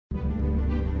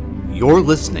You're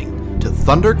listening to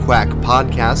Thunderquack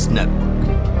Podcast Network.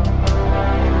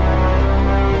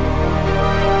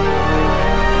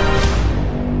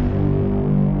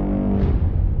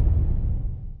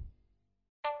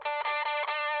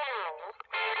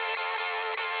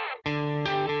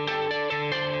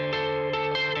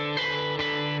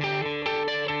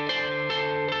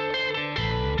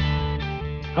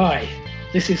 Hi,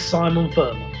 this is Simon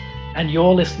Furman, and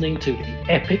you're listening to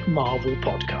the Epic Marvel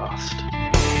Podcast.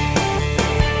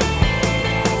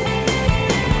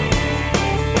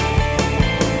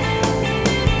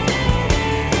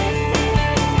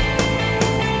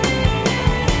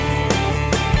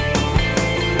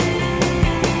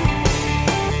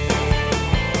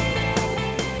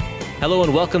 Hello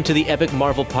and welcome to the Epic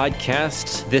Marvel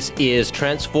Podcast. This is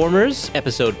Transformers,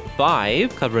 Episode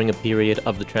 5, covering a period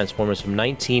of the Transformers from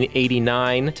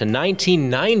 1989 to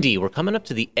 1990. We're coming up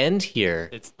to the end here.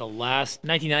 It's the last,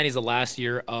 1990 is the last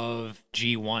year of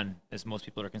G1, as most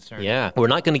people are concerned. Yeah, we're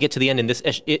not going to get to the end in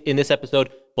this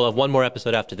episode. We'll have one more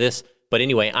episode after this. But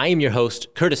anyway, I am your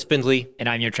host, Kurtis Findlay. And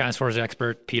I'm your Transformers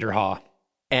expert, Peter Haw.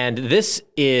 And this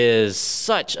is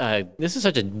such a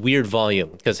weird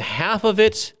volume because half of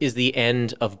it is the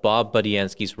end of Bob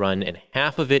Budiansky's run and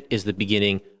half of it is the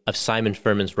beginning of Simon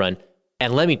Furman's run.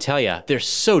 And let me tell you, they're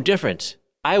so different.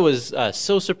 I was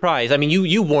so surprised. I mean,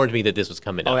 you warned me that this was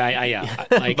coming up. Oh,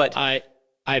 yeah. But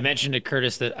I mentioned to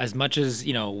Kurtis that as much as,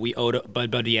 we owed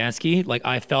Bud Budiansky,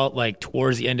 I felt like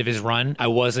towards the end of his run, I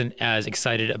wasn't as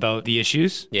excited about the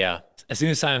issues. Yeah. As soon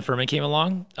as Simon Furman came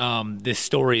along, this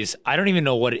story is, I don't even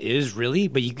know what it is really,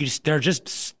 but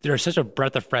they're such a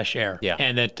breath of fresh air. Yeah.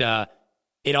 And that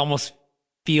it almost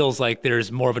feels like there's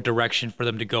more of a direction for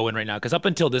them to go in right now. Because up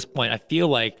until this point, I feel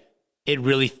like it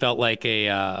really felt like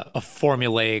a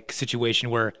formulaic situation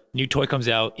where new toy comes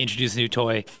out, introduce a new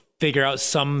toy, figure out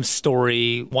some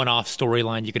story, one-off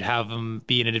storyline you could have them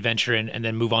be in an adventure in, and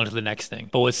then move on to the next thing.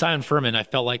 But with Simon Furman, I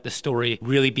felt like the story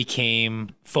really became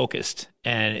focused,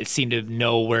 and it seemed to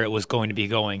know where it was going to be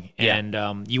going. Yeah.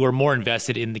 And you were more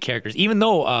invested in the characters, even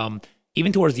though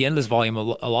even towards the end of this volume, a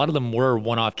lot of them were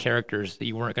one-off characters that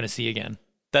you weren't going to see again.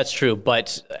 That's true,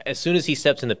 but as soon as he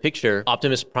steps in the picture,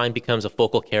 Optimus Prime becomes a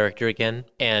focal character again,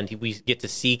 and we get to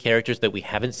see characters that we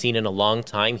haven't seen in a long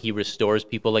time. He restores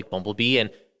people like Bumblebee,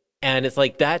 and it's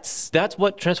like, that's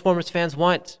what Transformers fans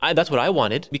want. That's what I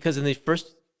wanted, because in the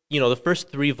first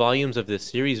 3 volumes of this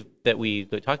series that we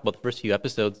talked about, the first few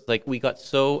episodes, we got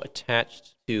so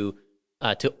attached to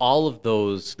all of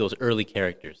those early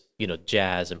characters,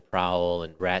 Jazz and Prowl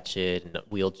and Ratchet and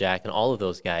Wheeljack and all of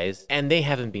those guys, and they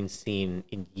haven't been seen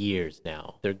in years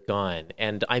now. They're gone,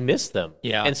 and I miss them.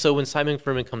 Yeah. And so when Simon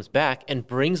Furman comes back and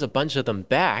brings a bunch of them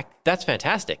back, that's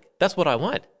fantastic. That's what I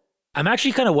want. I'm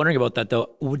actually kind of wondering about that,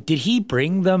 though. Did he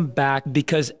bring them back?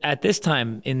 Because at this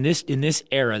time, in this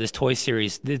era, this toy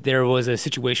series, there was a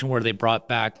situation where they brought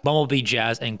back Bumblebee,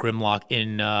 Jazz, and Grimlock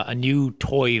in a new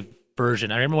toy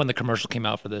version. I remember when the commercial came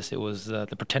out for this, it was the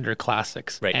Pretender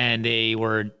Classics. Right. And they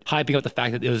were hyping up the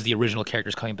fact that it was the original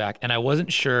characters coming back. And I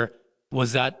wasn't sure,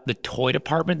 was that the toy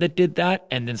department that did that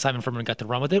and then Simon Furman got to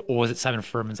run with it, or was it Simon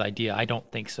Furman's idea? I don't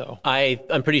think so.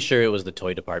 I'm pretty sure it was the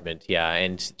toy department, yeah.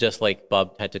 And just like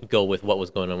Bob had to go with what was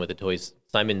going on with the toys,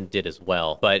 Simon did as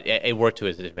well. But it worked to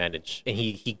his advantage. And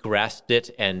he grasped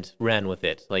it and ran with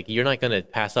it. You're not going to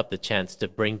pass up the chance to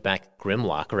bring back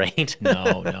Grimlock, right?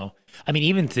 No. I mean,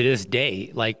 even to this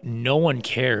day, no one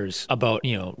cares about,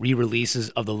 re-releases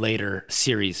of the later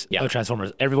series of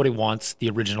Transformers. Everybody wants the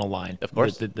original line. Of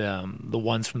course. The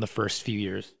ones from the first few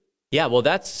years. Yeah, well,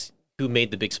 that's who made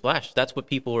the big splash. That's what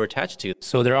people were attached to.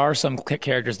 So there are some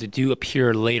characters that do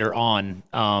appear later on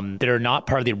that are not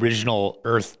part of the original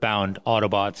Earthbound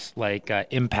Autobots, like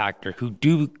Impactor, who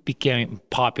do become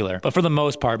popular. But for the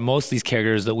most part, most of these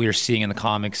characters that we are seeing in the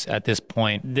comics at this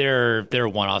point, they're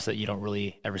one-offs that you don't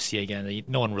really ever see again, that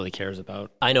no one really cares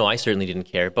about. I know, I certainly didn't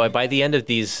care. But by the end of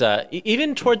these,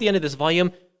 even toward the end of this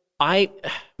volume,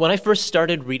 when I first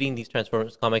started reading these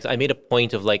Transformers comics, I made a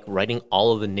point of writing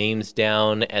all of the names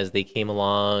down as they came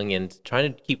along and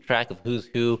trying to keep track of who's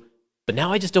who. But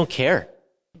now I just don't care.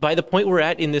 By the point we're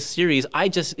at in this series,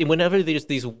 whenever there's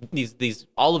these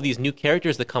all of these new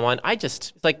characters that come on,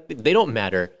 it's they don't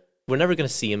matter. We're never going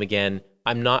to see them again.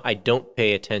 I don't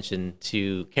pay attention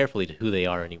carefully to who they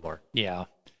are anymore. Yeah.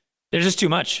 There's just too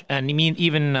much. And I mean,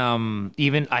 even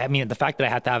the fact that I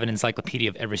have to have an encyclopedia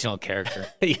of every single character.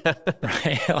 Yeah.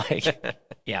 Right?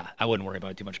 Yeah, I wouldn't worry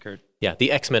about it too much, Kurt. Yeah,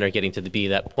 the X-Men are getting to be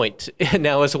that point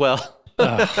now as well.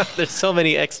 There's so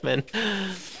many X-Men.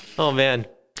 Oh, man.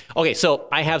 Okay, so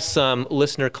I have some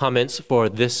listener comments for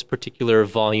this particular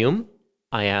volume.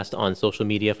 I asked on social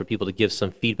media for people to give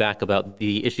some feedback about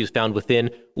the issues found within.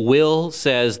 Will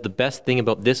says the best thing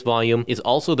about this volume is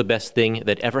also the best thing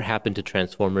that ever happened to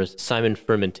Transformers. Simon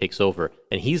Furman takes over,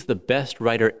 and he's the best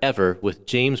writer ever, with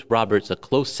James Roberts a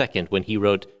close second when he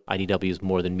wrote IDW's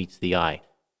More Than Meets the Eye.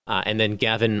 And then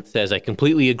Gavin says, I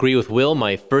completely agree with Will.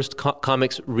 My first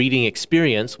comics reading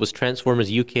experience was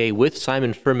Transformers UK with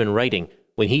Simon Furman writing.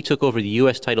 When he took over the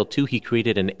US title too, he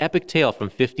created an epic tale from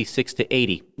 56 to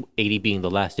 80, 80 being the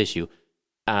last issue,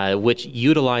 which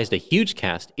utilized a huge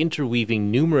cast, interweaving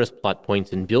numerous plot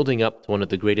points and building up to one of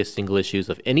the greatest single issues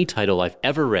of any title I've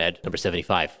ever read, number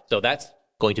 75. So that's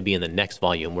going to be in the next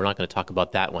volume. We're not going to talk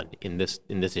about that one in this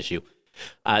issue.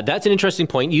 That's an interesting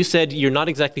point. You said you're not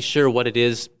exactly sure what it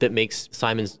is that makes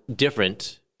Simon's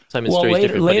different. Simon's story is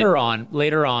different.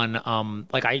 Later on,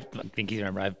 like I think you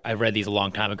remember, I've read these a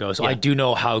long time ago, so I do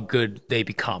know how good they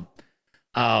become.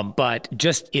 But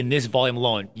just in this volume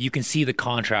alone, you can see the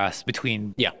contrast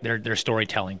between their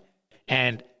storytelling.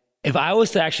 And if I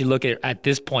was to actually look at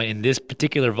this point in this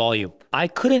particular volume, I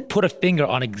couldn't put a finger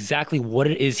on exactly what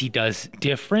it is he does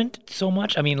different so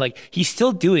much. I mean, like, he's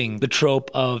still doing the trope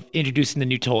of introducing the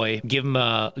new toy, give him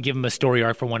a story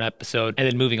arc for one episode, and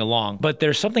then moving along. But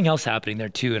there's something else happening there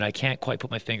too, and I can't quite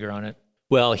put my finger on it.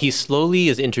 Well, he slowly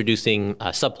is introducing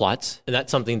subplots, and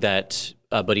that's something that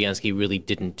Budiansky really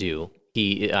didn't do.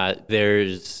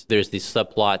 There's these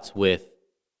subplots with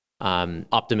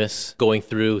Optimus going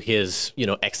through his,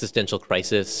 existential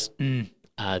crisis.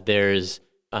 There's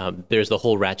the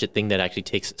whole Ratchet thing that actually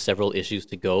takes several issues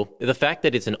to go. The fact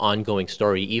that it's an ongoing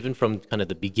story, even from kind of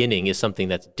the beginning, is something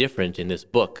that's different in this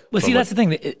book. Well, see, that's the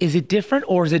thing. Is it different,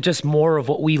 or is it just more of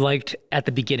what we liked at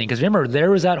the beginning? Because remember,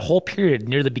 there was that whole period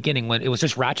near the beginning when it was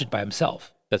just Ratchet by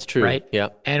himself. That's true. Right? Yeah.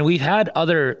 And we've had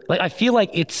I feel like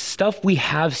it's stuff we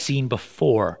have seen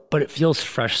before, but it feels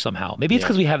fresh somehow. Maybe it's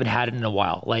because we haven't had it in a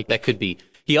while. That could be.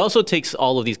 He also takes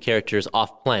all of these characters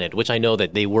off planet, which I know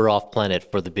that they were off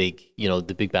planet for the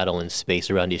big battle in space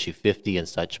around issue 50 and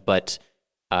such. But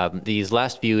these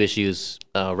last few issues,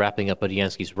 wrapping up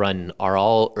Budiansky's run, are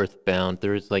all Earthbound.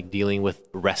 There's dealing with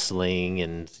wrestling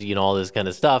and all this kind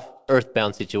of stuff,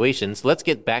 Earthbound situations. Let's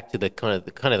get back to the kind of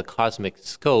the cosmic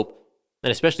scope. And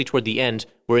especially toward the end,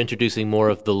 we're introducing more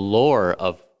of the lore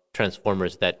of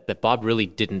Transformers that Bob really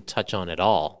didn't touch on at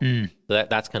all. So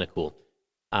that's kind of cool.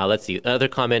 Let's see. Another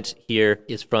comment here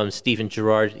is from Stephen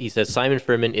Gerard. He says, Simon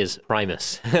Furman is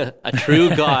Primus, a true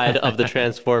god of the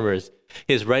Transformers.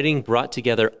 His writing brought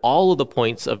together all of the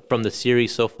points from the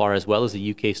series so far, as well as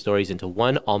the UK stories, into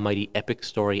one almighty epic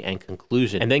story and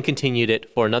conclusion, and then continued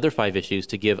it for another 5 issues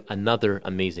to give another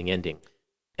amazing ending.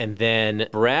 And then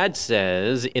Brad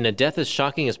says, in a death as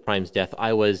shocking as Prime's death,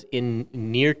 I was in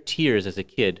near tears as a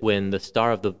kid when the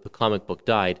star of the comic book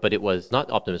died, but it was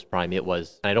not Optimus Prime, it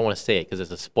was, I don't want to say it because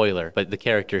it's a spoiler, but the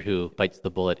character who bites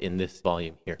the bullet in this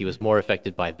volume here. He was more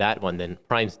affected by that one than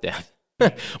Prime's death,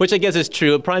 which I guess is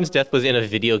true. Prime's death was in a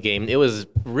video game. It was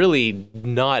really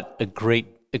not a great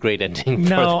ending for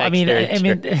that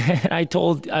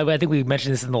character. I think we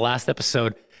mentioned this in the last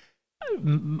episode.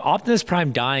 Optimus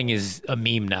Prime dying is a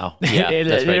meme now. Yeah,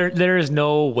 that's right. There is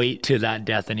no weight to that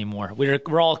death anymore. We're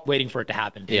all waiting for it to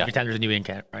happen every time there's a new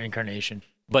incarnation.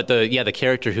 But the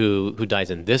character who dies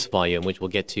in this volume, which we'll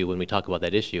get to when we talk about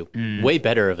that issue, way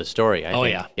better of a story, I think.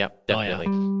 Yeah. Yep, definitely.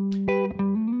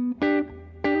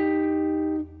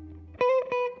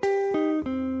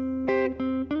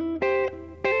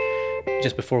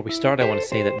 Just before we start, I want to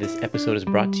say that this episode is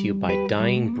brought to you by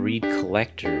Dying Breed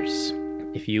Collectors.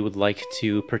 If you would like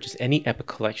to purchase any Epic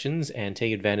collections and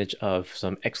take advantage of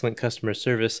some excellent customer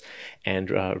service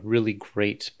and really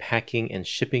great packing and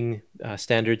shipping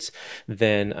standards,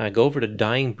 then go over to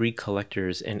Dying Breed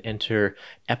Collectors and enter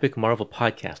Epic Marvel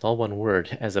Podcast, all one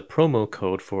word, as a promo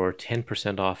code for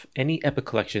 10% off any Epic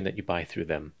collection that you buy through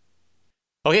them.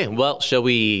 Okay, well, shall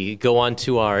we go on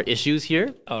to our issues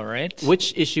here? All right.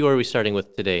 Which issue are we starting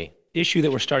with today? Issue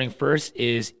that we're starting first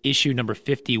is issue number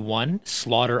 51,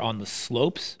 Slaughter on the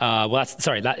Slopes.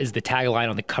 That is the tagline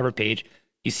on the cover page.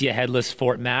 You see a headless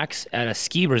Fort Max at a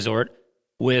ski resort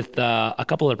with a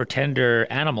couple of pretender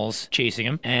animals chasing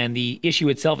him. And the issue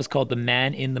itself is called The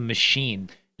Man in the Machine.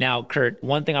 Now, Kurt,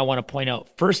 one thing I want to point out,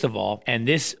 first of all, and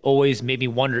this always made me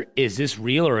wonder, is this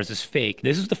real or is this fake?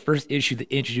 This is the first issue that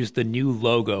introduced the new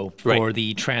logo for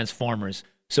the Transformers.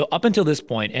 So up until this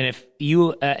point, and if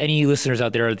you, any listeners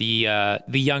out there are the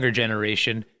younger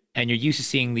generation, and you're used to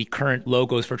seeing the current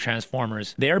logos for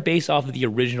Transformers, they're based off of the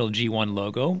original G1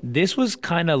 logo. This was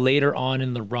kind of later on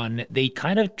in the run. They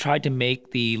kind of tried to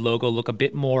make the logo look a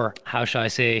bit more, how shall I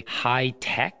say, high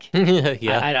tech.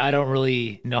 Yeah. I don't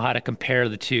really know how to compare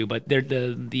the two, but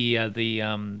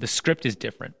the script is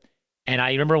different. And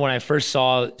I remember when I first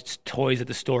saw toys at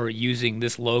the store using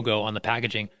this logo on the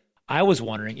packaging, I was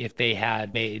wondering if they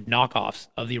had made knockoffs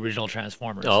of the original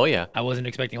Transformers. Oh, yeah. I wasn't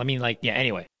expecting. I mean, like, yeah.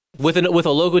 Anyway. With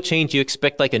a logo change, you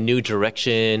expect like a new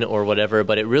direction or whatever,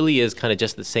 but it really is kind of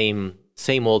just the same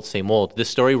old. This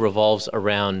story revolves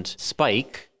around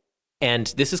Spike, and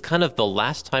this is kind of the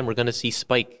last time we're going to see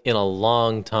Spike in a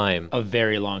long time. A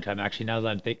very long time, actually. Now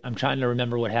that I'm trying to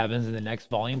remember what happens in the next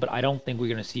volume, but I don't think we're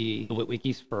going to see the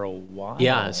Witwikis for a while.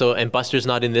 Yeah. So, and Buster's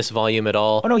not in this volume at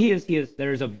all. Oh no, he is.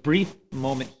 There's a brief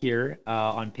moment here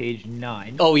on page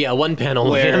 9. Oh yeah, one panel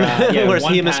where where's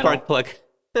he and the Sparkplug?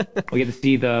 We get to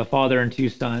see the father and two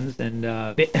sons, and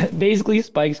basically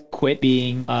Spike's quit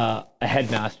being a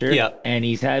headmaster, and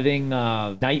he's having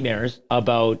nightmares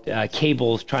about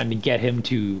Cable's trying to get him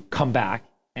to come back,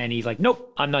 and he's like,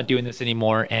 nope, I'm not doing this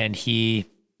anymore, and he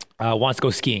wants to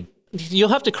go skiing. You'll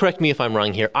have to correct me if I'm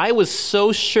wrong here. I was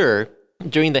so sure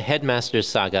during the Headmaster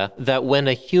saga that when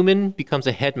a human becomes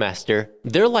a headmaster,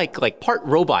 they're like part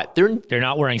robot. They're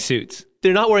not wearing suits.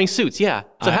 They're not wearing suits, yeah.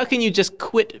 So how can you just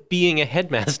quit being a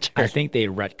headmaster? I think they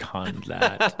retconned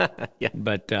that. Yeah.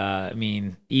 But, I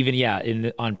mean,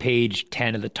 even, on page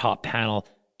 10 of the top panel,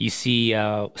 you see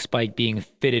Spike being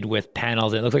fitted with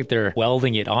panels, and it looks like they're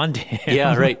welding it onto him.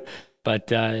 Yeah, right.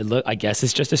 But I guess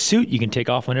it's just a suit you can take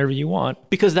off whenever you want.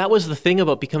 Because that was the thing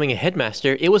about becoming a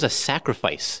headmaster. It was a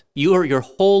sacrifice. Your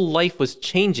whole life was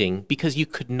changing because you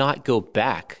could not go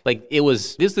back. Like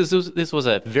this was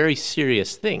a very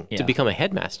serious thing to become a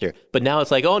headmaster. But now it's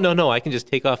like, oh no, I can just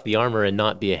take off the armor and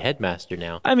not be a headmaster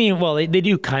now. I mean, well, they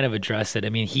do kind of address it. I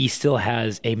mean, he still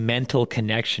has a mental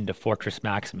connection to Fortress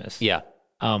Maximus. Yeah.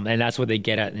 And that's what they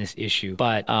get at in this issue.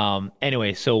 But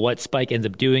anyway, so what Spike ends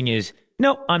up doing is,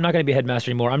 no, I'm not going to be a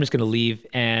headmaster anymore. I'm just going to leave,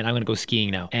 and I'm going to go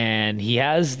skiing now. And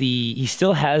he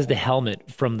still has the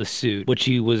helmet from the suit, which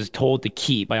he was told to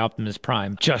keep by Optimus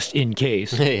Prime, just in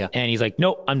case. Yeah. And he's like,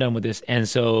 nope, I'm done with this. And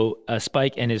so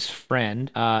Spike and his friend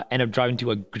end up driving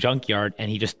to a junkyard, and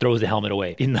he just throws the helmet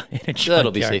away in a junkyard.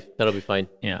 That'll be safe. That'll be fine.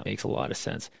 Yeah, makes a lot of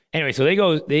sense. Anyway, so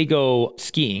they go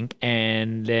skiing,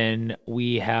 and then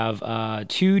we have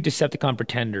two Decepticon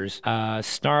pretenders,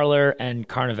 Snarler and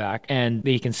Carnavac, and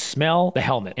they can smell the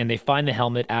helmet, and they find the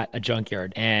helmet at a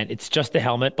junkyard, and it's just the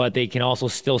helmet, but they can also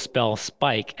still spell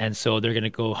Spike, and so they're gonna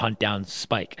go hunt down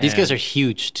Spike. These guys are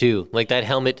huge too. Like that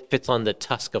helmet fits on the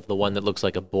tusk of the one that looks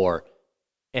like a boar.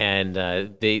 And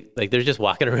they're just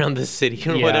walking around the city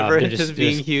or whatever, and just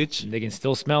being huge. They can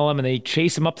still smell them, and they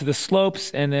chase them up to the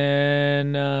slopes, and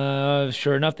then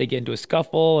sure enough, they get into a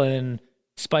scuffle, and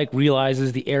Spike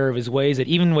realizes the error of his ways, that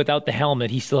even without the helmet,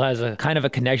 he still has a kind of a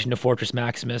connection to Fortress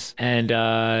Maximus,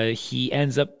 and he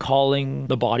ends up calling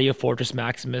the body of Fortress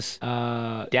Maximus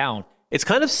down. It's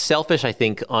kind of selfish, I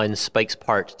think, on Spike's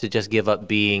part to just give up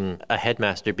being a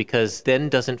headmaster, because then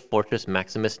doesn't Fortress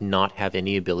Maximus not have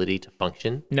any ability to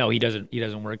function? No, he doesn't. He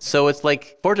doesn't work. So it's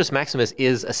like Fortress Maximus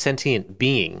is a sentient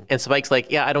being, and Spike's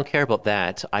like, yeah, I don't care about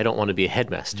that. I don't want to be a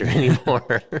headmaster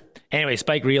anymore. Anyway,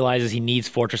 Spike realizes he needs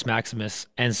Fortress Maximus,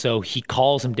 and so he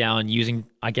calls him down using,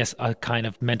 I guess, a kind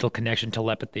of mental connection,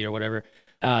 telepathy or whatever.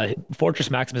 Fortress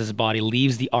Maximus's body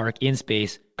leaves the Ark in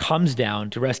space, comes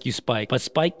down to rescue Spike, but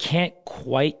Spike can't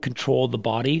quite control the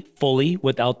body fully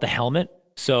without the helmet.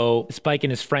 So Spike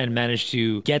and his friend manage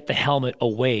to get the helmet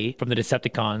away from the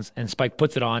Decepticons, and Spike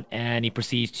puts it on, and he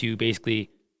proceeds to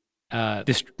basically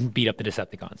beat up the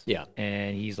Decepticons. Yeah.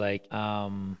 And he's like,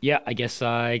 yeah, I guess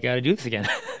I got to do this again.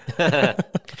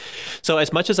 So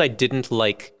as much as I didn't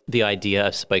like the idea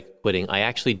of Spike quitting, I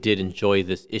actually did enjoy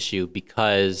this issue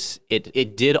because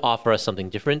it did offer us something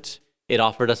different. It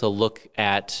offered us a look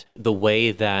at the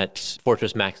way that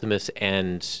Fortress Maximus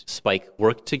and Spike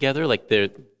work together, like the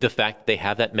fact that they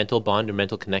have that mental bond or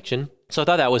mental connection. So I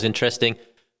thought that was interesting.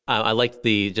 I liked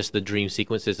the dream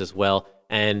sequences as well.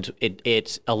 And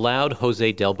it allowed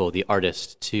Jose Delbo, the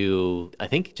artist, to, I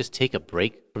think, just take a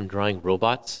break from drawing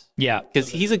robots. Yeah. Because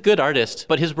he's a good artist,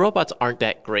 but his robots aren't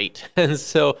that great. And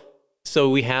so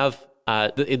we have,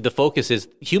 the focus is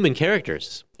human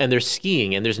characters, and there's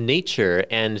skiing, and there's nature,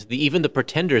 and even the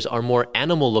pretenders are more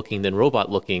animal looking than robot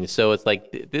looking. So it's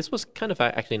like, this was kind of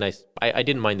actually nice. I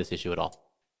didn't mind this issue at all.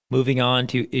 Moving on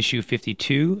to issue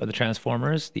 52 of the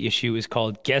Transformers. The issue is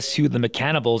called Guess Who the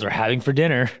Mechanibals Are Having for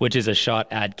Dinner, which is a shot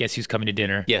at Guess Who's Coming to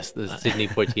Dinner. Yes, the Sidney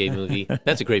Poitier movie.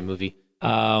 That's a great movie.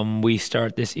 We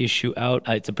start this issue out.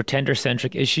 It's a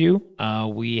pretender-centric issue.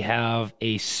 We have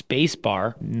a space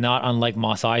bar, not unlike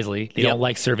Mos Eisley. They don't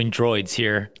like serving droids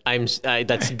here.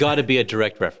 That's got to be a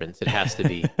direct reference. It has to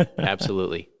be.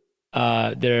 Absolutely.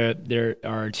 There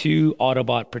are two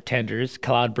Autobot pretenders,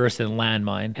 Cloudburst and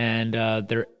Landmine, and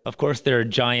they're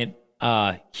giant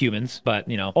humans, but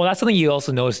that's something you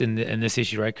also notice in this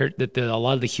issue, right, Kurt? That a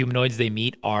lot of the humanoids they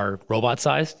meet are robot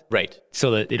sized, right?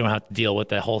 So that they don't have to deal with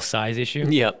the whole size issue.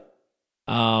 Yep.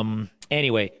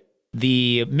 Anyway,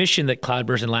 the mission that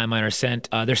Cloudburst and Landmine are sent,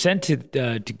 they're sent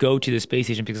to go to the space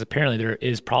station because apparently there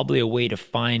is probably a way to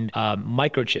find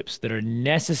microchips that are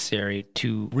necessary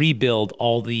to rebuild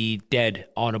all the dead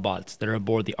Autobots that are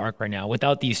aboard the Ark right now.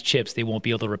 Without these chips, they won't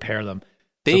be able to repair them.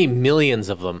 They need millions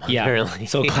of them, apparently.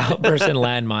 So Cloudburst and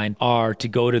Landmine are to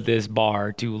go to this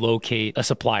bar to locate a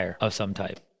supplier of some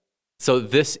type. So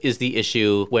this is the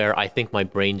issue where I think my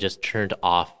brain just turned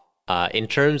off in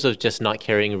terms of just not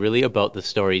caring really about the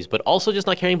stories, but also just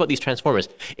not caring about these Transformers.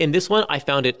 In this one, I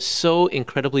found it so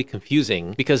incredibly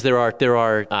confusing because there are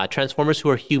Transformers who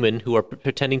are human who are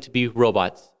pretending to be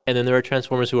robots, and then there are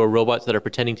Transformers who are robots that are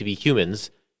pretending to be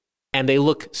humans. And they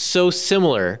look so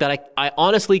similar that I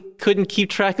honestly couldn't keep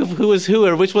track of who was who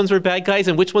or which ones were bad guys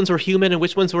and which ones were human and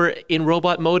which ones were in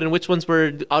robot mode and which ones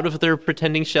were out of their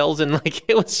pretending shells. And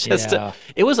it was just,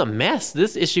 it was a mess.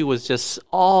 This issue was just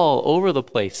all over the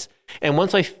place. And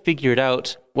once I figured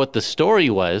out what the story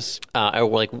was, or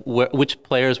which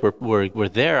players were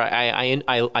there,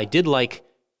 I did like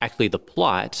actually the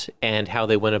plot and how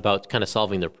they went about kind of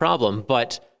solving their problem,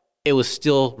 but it was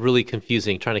still really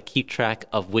confusing trying to keep track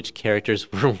of which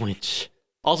characters were which.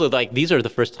 Also, these are the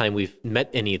first time we've met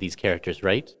any of these characters,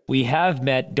 right? We have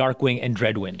met Darkwing and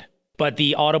Dreadwind. But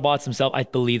the Autobots themselves, I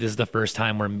believe this is the first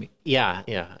time we're... Yeah.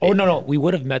 Oh, no. We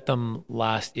would have met them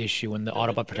last issue when the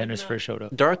Autobot Pretenders first showed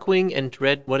up. Darkwing and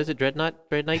What is it? Dreadnought?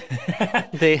 Darkwing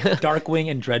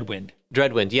and Dreadwind.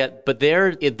 Dreadwind, yeah. But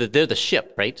they're the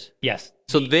ship, right? Yes.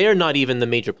 So they're not even the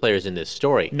major players in this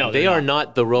story. No, they are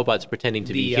not the robots pretending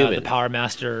to be human. The Power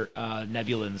Master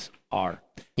Nebulans are.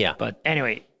 Yeah. But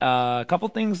anyway, a couple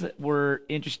things that were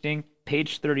interesting.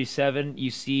 Page 37, you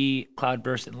see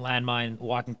Cloudburst and Landmine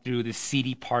walking through the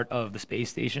seedy part of the space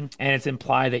station, and it's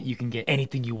implied that you can get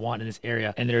anything you want in this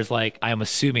area. And there's I'm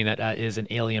assuming that is an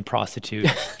alien prostitute.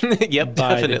 Yep, by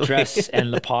definitely. The dress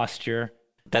and the posture.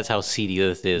 That's how seedy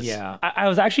this is. Yeah. I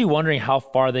was actually wondering how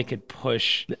far they could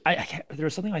push. There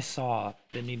was something I saw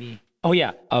that maybe... Oh,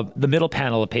 yeah. The middle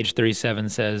panel of page 37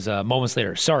 says, moments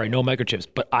later, sorry, no microchips,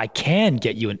 but I can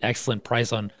get you an excellent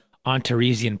price on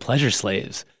Teresian pleasure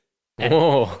slaves.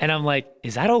 And I'm like,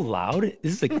 is that allowed?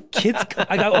 This is a kid's...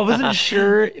 I wasn't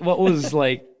sure what was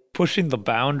pushing the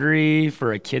boundary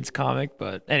for a kid's comic,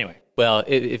 but anyway. Well,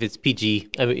 if it's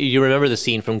PG, I mean, you remember the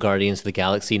scene from Guardians of the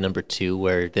Galaxy #2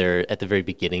 where they're at the very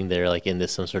beginning, they're in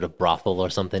some sort of brothel or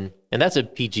something, and that's a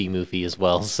PG movie as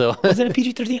well. So is it a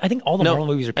PG-13? I think all the Marvel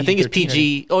movies are PG-13. I think it's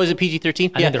PG. Oh, is it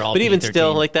PG-13? Yeah, they're all but even PG-13.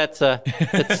 still,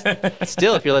 that's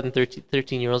still, if you're letting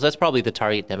 13-year-olds, that's probably the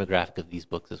target demographic of these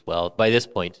books as well by this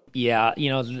point. Yeah,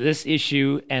 this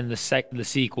issue and the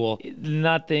sequel,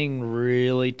 nothing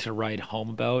really to write home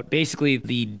about. Basically,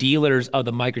 the dealers of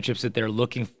the microchips that they're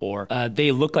looking for,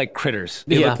 they look like critters.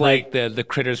 They look like the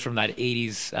critters from that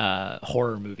 80s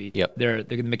horror movie. Yep. They're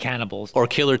the Mechanibals. Or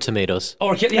Killer Tomatoes.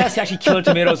 Or yes, actually, Killer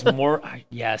Tomatoes more.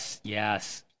 Yes.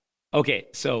 Okay,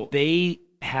 so they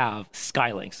have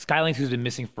Skylynx. Skylynx who's been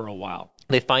missing for a while.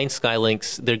 They find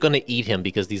Skylynx. They're going to eat him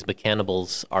because these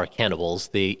Mechanibals are cannibals.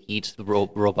 They eat the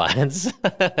robots,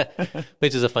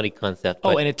 which is a funny concept.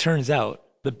 Oh, and it turns out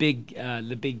the big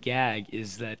gag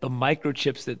is that the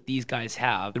microchips that these guys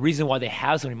have, the reason why they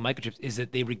have so many microchips is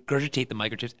that they regurgitate the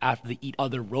microchips after they eat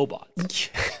other robots.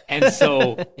 And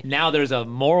so now there's a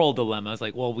moral dilemma.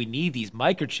 It's well, we need these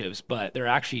microchips, but they're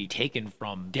actually taken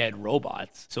from dead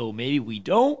robots. So maybe we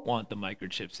don't want the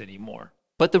microchips anymore.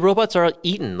 But the robots are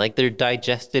eaten, they're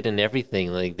digested and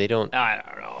everything. They don't. I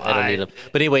don't know. I don't need them.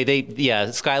 But anyway,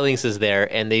 Skylynx is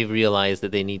there, and they realize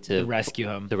that they need to rescue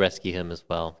him. To rescue him as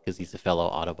well, because he's a fellow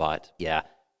Autobot. Yeah,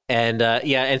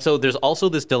 and so there's also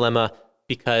this dilemma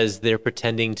because they're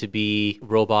pretending to be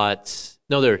robots.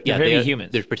 No, they're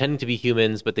humans. They're pretending to be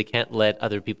humans, but they can't let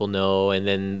other people know. And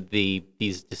then these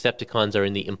Decepticons are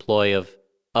in the employ of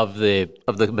the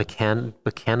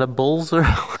Mechanibals, or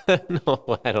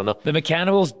no, I don't know. The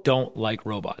Mechanibals don't like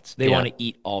robots. They want to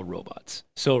eat all robots.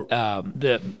 So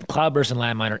the Cloudburst and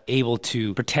Landmine are able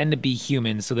to pretend to be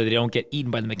humans so that they don't get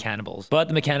eaten by the Mechanibals. But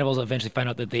the Mechanibals eventually find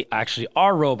out that they actually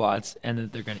are robots and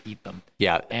that they're going to eat them.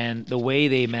 Yeah. And the way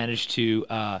they manage to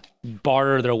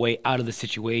barter their way out of the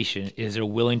situation is they're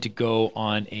willing to go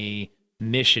on a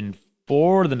mission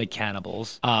for the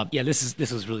Mechanibals.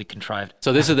 This was really contrived.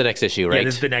 So this is the next issue, right? Yeah,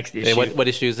 this is the next issue. And what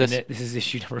issue is this? This is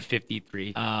issue number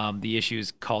 53. The issue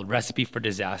is called Recipe for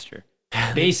Disaster.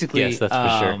 Basically, yes, that's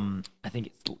for sure. I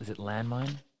think is it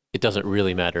Landmine? It doesn't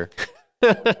really matter.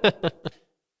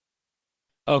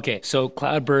 Okay, so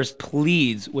Cloudburst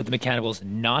pleads with the Mechanibals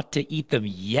not to eat them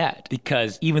yet,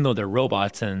 because even though they're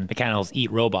robots and Mechanibals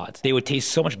eat robots, they would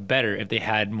taste so much better if they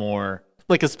had more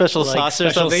Like a special sauce or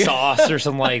something? sauce or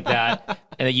something like that.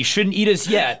 And that you shouldn't eat us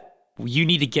yet. You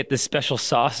need to get this special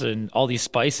sauce and all these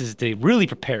spices to really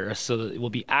prepare us so that it will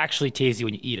be actually tasty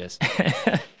when you eat us.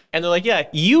 And they're like, yeah,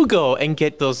 you go and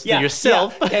get those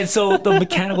yourself. Yeah. And so the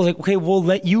Mechanical's like, okay, we'll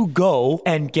let you go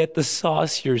and get the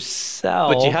sauce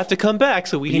yourself. But you have to come back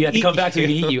so we can eat you. You have to come back so we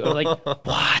can eat you. I'm like,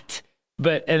 what?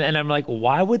 But and I'm like,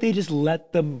 why would they just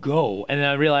let them go? And then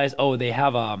I realized, they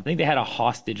have I think they had a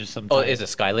hostage or something. Oh, is it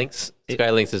Skylynx?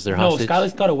 Skylynx is their hostage? No,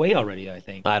 Skylynx got away already, I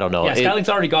think. I don't know. Yeah, Skylynx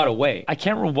already got away. I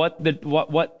can't remember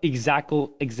what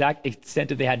exact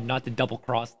incentive they had not to double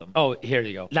cross them. Oh, here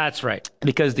you go. That's right.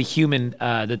 Because the human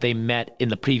that they met in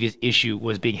the previous issue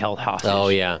was being held hostage. Oh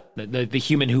yeah. The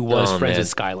human who was friends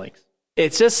with Skylynx.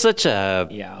 It's just such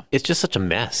a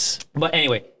mess. But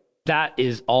anyway, that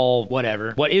is all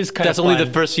whatever. What is kind That's of only fun,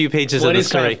 the first few pages of the story. What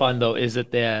is kind of fun though is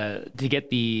that to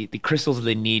get the crystals that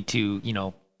they need to,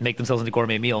 make themselves into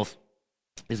gourmet meals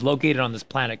is located on this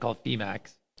planet called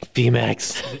Phoemax.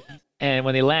 And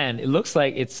when they land, it looks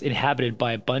like it's inhabited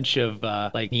by a bunch of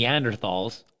like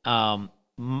Neanderthals.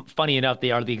 Funny enough, they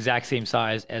are the exact same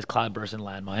size as Cloudburst and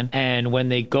Landmine. And when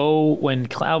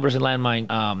Cloudburst and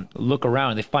Landmine look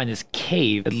around, they find this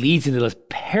cave that leads into this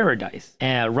paradise,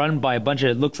 run by a bunch of,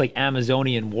 it looks like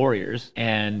Amazonian warriors.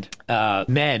 And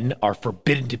men are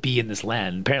forbidden to be in this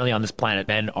land. Apparently on this planet,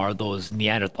 men are those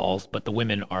Neanderthals, but the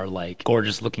women are like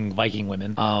gorgeous-looking Viking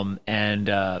women. And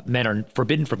men are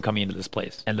forbidden from coming into this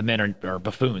place. And the men are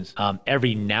buffoons.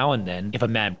 Every now and then, if a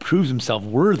man proves himself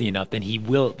worthy enough, then he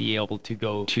will be able to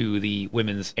go to the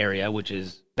women's area, which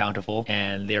is bountiful,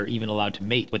 and they're even allowed to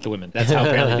mate with the women. That's how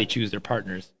apparently they choose their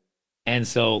partners. And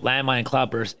so Landmine and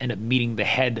Cloudburst end up meeting the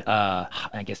head,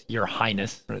 I guess, Your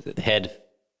Highness. What is it? The head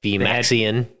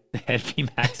Phoemaxian. The head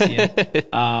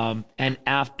Phoemaxian. And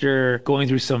after going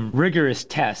through some rigorous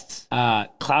tests,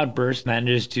 Cloudburst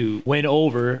manages to win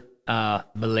over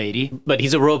Milady. But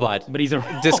he's a robot.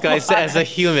 Disguised as a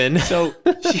human. So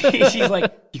she's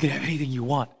like, you can have anything you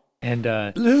want. And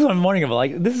this is what I'm wondering about.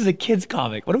 Like, this is a kid's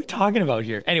comic. What are we talking about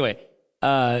here? Anyway,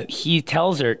 he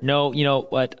tells her, no, you know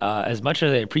what? As much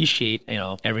as I appreciate,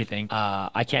 everything,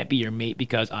 I can't be your mate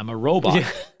because I'm a robot.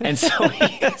 Yeah. And so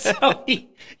he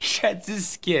sheds his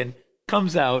skin,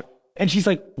 comes out, and she's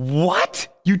like, what?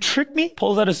 You tricked me?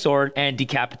 Pulls out a sword and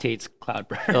decapitates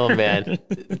Cloudburst. Oh, man.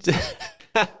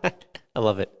 I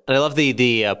love it. And I love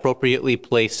the appropriately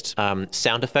placed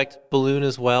sound effect balloon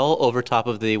as well over top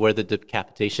of where the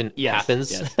decapitation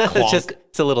happens. Yes.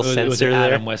 It's a little sensor it was an there.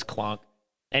 Adam West clonk.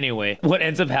 Anyway, what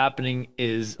ends up happening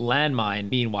is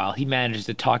Landmine, meanwhile, he manages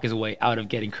to talk his way out of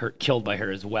getting killed by her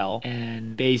as well,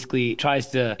 and basically tries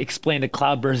to explain that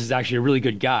Cloudburst is actually a really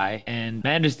good guy, and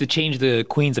manages to change the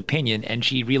queen's opinion, and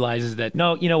she realizes that,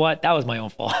 no, you know what? That was my own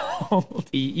fault.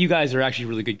 You guys are actually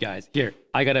really good guys. Here,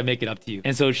 I gotta make it up to you.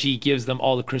 And so she gives them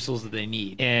all the crystals that they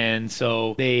need. And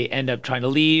so they end up trying to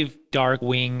leave.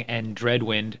 Darkwing and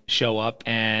Dreadwind show up,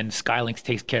 and Skylynx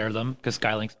takes care of them because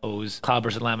Skylynx owes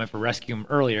Cloudburst and Landmine for rescuing him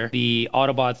earlier. The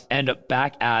Autobots end up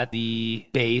back at the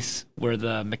base where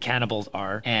the Mechanibals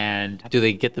are, and do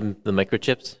they get the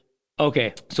microchips?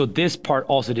 Okay, so this part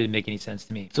also didn't make any sense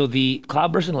to me. So the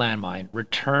Cloudburst and Landmine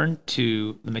return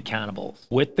to the Mechanibals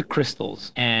with the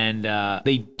crystals, and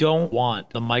they don't want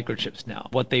the microchips now.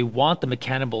 What they want the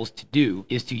Mechanibals to do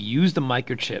is to use the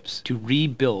microchips to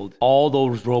rebuild all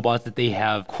those robots that they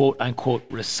have, quote-unquote,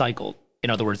 recycled.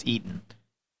 In other words, eaten.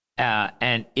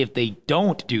 And if they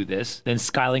don't do this, then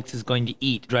Skylynx is going to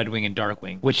eat Dreadwing and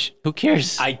Darkwing, which... Who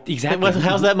cares? Exactly.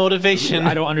 How's that motivation?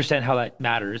 I don't understand how that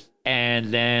matters.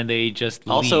 And then they just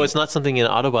Also, leave. It's not something an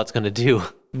Autobot's going to do.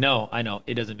 No, I know.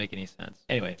 It doesn't make any sense.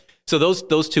 Anyway. So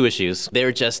those two issues,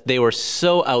 they were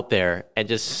so out there and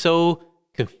just so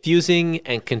confusing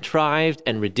and contrived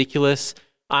and ridiculous.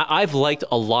 I've liked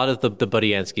a lot of the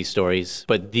Budiansky stories,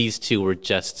 but these two were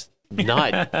just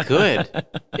not good.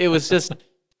 It was just...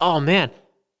 Oh man,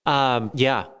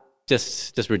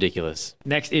 just ridiculous.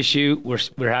 Next issue,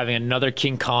 we're having another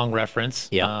King Kong reference.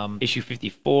 Yeah. Issue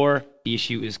 54. The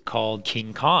issue is called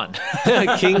King Kong.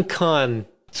 King Kong.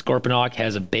 Scorponok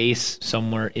has a base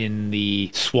somewhere in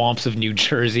the swamps of New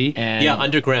Jersey, and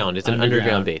underground. It's an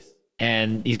underground base.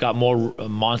 And he's got more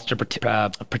monster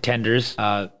pretenders,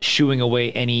 shooing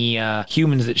away any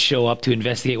humans that show up to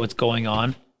investigate what's going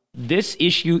on. This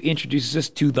issue introduces us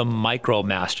to the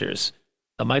Micromasters.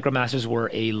 The Micromasters were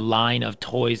a line of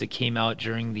toys that came out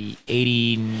during the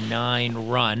 89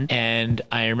 run. And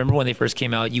I remember when they first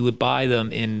came out, you would buy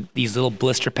them in these little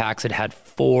blister packs that had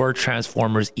 4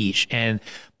 Transformers each. And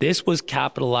this was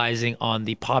capitalizing on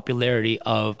the popularity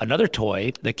of another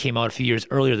toy that came out a few years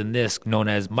earlier than this, known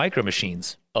as Micro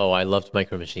Machines. Oh, I loved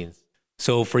Micro Machines.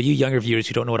 So for you younger viewers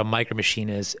who don't know what a Micro Machine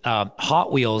is,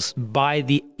 Hot Wheels, by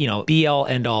the be all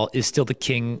end all, is still the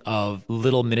king of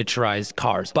little miniaturized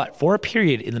cars. But for a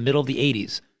period in the middle of the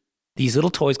 80s, these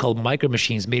little toys called Micro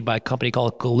Machines, made by a company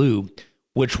called Galoob,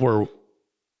 which were,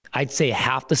 I'd say,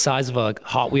 half the size of a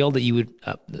Hot Wheel, that you would,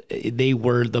 they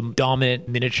were the dominant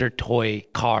miniature toy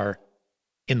car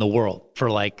in the world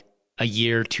for like a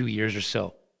year, 2 years or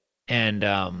so. And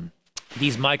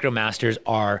these Micromasters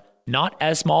are not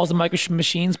as small as the Micro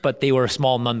Machines, but they were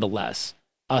small nonetheless.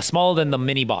 Smaller than the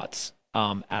mini-bots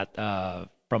from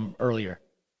earlier.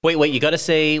 Wait, you got to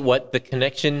say what the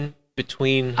connection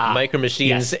between Micro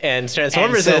Machines and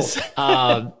Transformers is.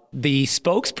 The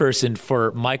spokesperson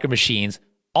for Micro Machines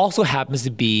also happens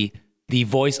to be the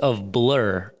voice of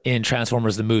Blur in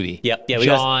Transformers the movie. Yep.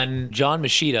 John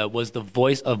Machida was the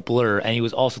voice of Blur, and he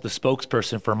was also the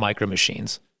spokesperson for Micro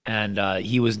Machines. And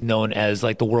he was known as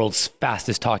like the world's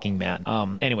fastest talking man.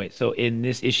 Anyway, so in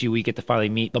this issue, we get to finally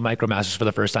meet the Micromasters for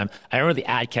the first time. I remember the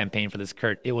ad campaign for this,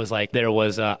 Kurt. It was like there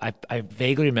was, I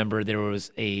vaguely remember there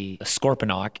was a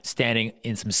Scorponok standing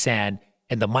in some sand,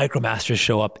 and the Micromasters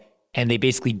show up, and they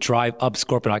basically drive up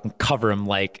Scorponok and cover him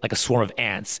like a swarm of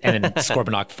ants, and then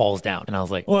Scorponok falls down. And I was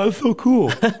like, oh, that's so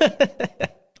cool.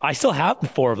 I still have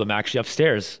 4 of them actually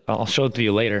upstairs. I'll show it to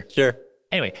you later. Sure.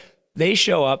 Anyway, they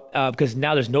show up because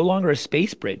now there's no longer a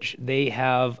space bridge. They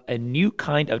have a new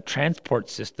kind of transport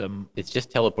system. It's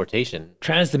just teleportation.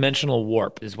 Transdimensional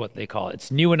warp is what they call it.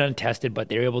 It's new and untested, but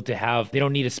they're able to they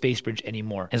don't need a space bridge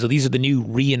anymore. And so these are the new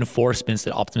reinforcements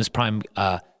that Optimus Prime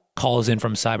calls in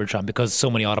from Cybertron, because so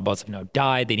many Autobots have now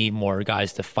died. They need more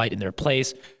guys to fight in their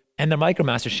place. And the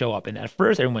Micromasters show up. And at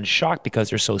first, everyone's shocked because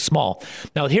they're so small.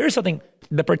 Now, here's something.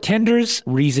 The Pretenders'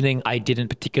 reasoning I didn't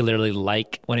particularly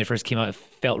like when it first came out. It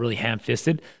felt really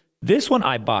ham-fisted. This one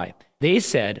I buy. They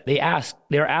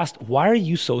were asked, why are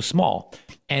you so small?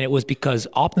 And it was because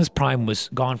Optimus Prime was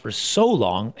gone for so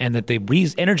long, and that the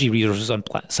energy resources on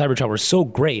Cybertron were so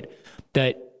great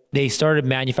that they started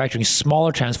manufacturing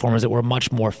smaller Transformers that were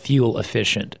much more fuel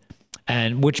efficient,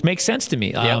 and which makes sense to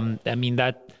me. Yeah. I mean,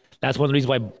 that's one of the reasons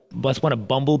why that's one of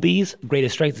Bumblebee's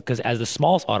greatest strengths, because as the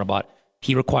smallest Autobot,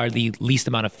 he required the least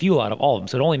amount of fuel out of all of them.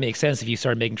 So it only makes sense if you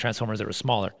started making Transformers that were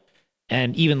smaller.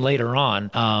 And even later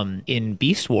on, in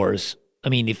Beast Wars, I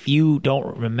mean, if you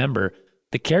don't remember,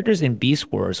 the characters in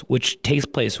Beast Wars, which takes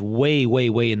place way,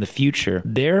 way, way in the future,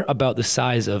 they're about the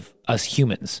size of us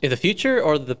humans. In the future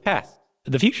or the past?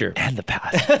 The future and the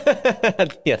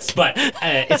past. Yes. But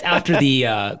it's after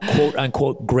the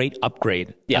quote-unquote great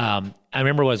upgrade. Yeah. I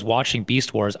remember when I was watching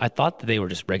Beast Wars, I thought that they were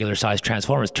just regular-sized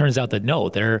Transformers. Turns out that no,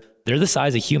 they're the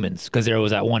size of humans, because there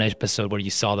was that one episode where you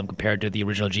saw them compared to the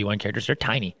original G1 characters. They're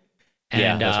tiny.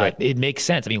 And that's right. It makes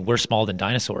sense. I mean, we're smaller than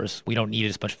dinosaurs. We don't need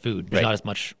as much food. There's not as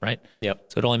much, right? Yep.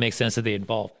 So it only makes sense that they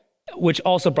evolve. Which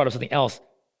also brought up something else.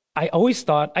 I always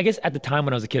thought, I guess at the time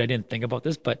when I was a kid, I didn't think about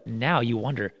this, but now you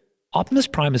wonder, Optimus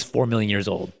Prime is 4 million years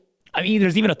old. I mean,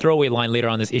 there's even a throwaway line later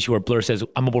on this issue where Blur says,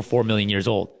 I'm about 4 million years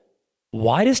old.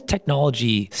 Why does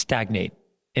technology stagnate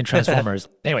in Transformers?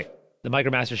 Anyway, the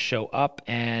Micromasters show up,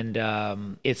 and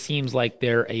it seems like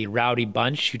they're a rowdy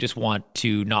bunch who just want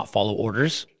to not follow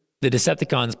orders. The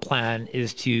Decepticons' plan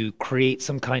is to create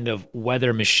some kind of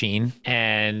weather machine,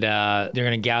 and they're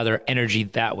going to gather energy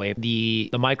that way.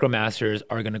 The Micromasters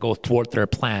are going to go thwart their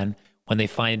plan when they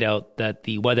find out that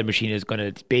the weather machine is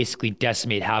going to basically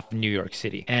decimate half of New York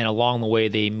City. And along the way,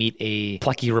 they meet a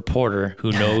plucky reporter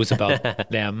who knows about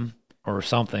them or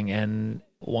something and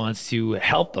wants to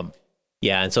help them.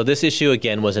 Yeah, and so this issue,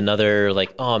 again, was another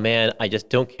like, oh man, I just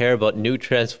don't care about new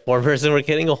Transformers, and we're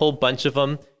getting a whole bunch of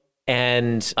them.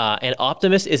 And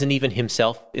Optimus isn't even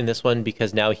himself in this one,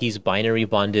 because now he's binary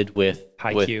bonded with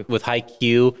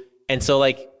High-Q. And so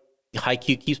like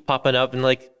High-Q keeps popping up, and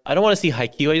like, I don't want to see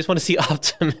High-Q, I just want to see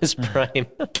Optimus Prime.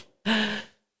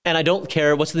 And I don't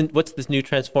care, what's this new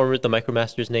Transformer, the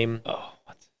Micromaster's name?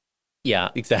 Yeah,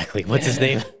 exactly. What's his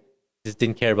name? Just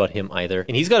didn't care about him either.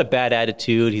 And he's got a bad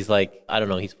attitude. He's like, I don't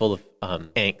know, he's full of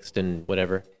angst and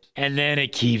whatever. And then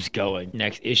it keeps going.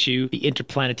 Next issue, the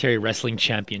Interplanetary Wrestling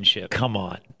Championship. Come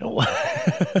on.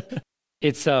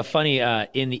 It's funny.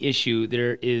 In the issue,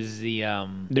 there is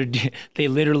they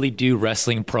literally do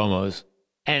wrestling promos,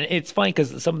 and it's funny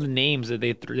because some of the names that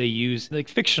they use, like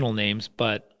fictional names,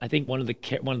 but I think one of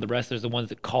the wrestlers, the ones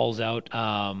that calls out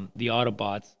the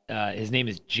Autobots, his name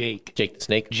is Jake. Jake the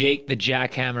Snake. Jake the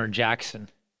Jackhammer Jackson.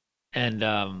 And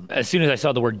as soon as I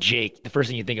saw the word Jake, the first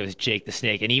thing you think of is Jake the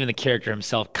Snake, and even the character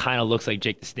himself kind of looks like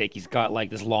Jake the Snake. He's got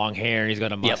like this long hair, and he's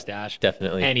got a mustache,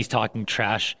 definitely, and he's talking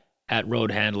trash at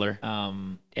Road Handler,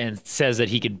 and says that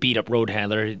he could beat up Road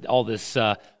Handler. All this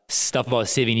stuff about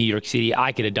saving New York City,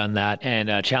 I could have done that,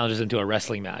 and challenges him to a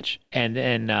wrestling match. And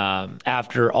then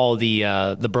after all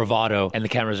the bravado and the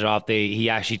cameras are off, he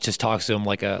actually just talks to him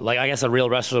like I guess a real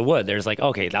wrestler would. There's like,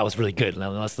 okay, that was really good.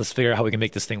 Now let's figure out how we can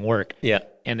make this thing work. Yeah.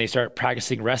 And they start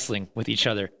practicing wrestling with each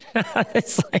other.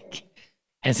 It's like,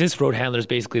 and since Road Handler is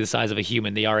basically the size of a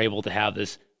human, they are able to have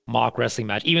this mock wrestling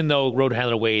match, even though Road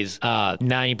Handler weighs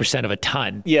 90% of a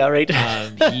ton. Yeah, right.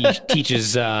 He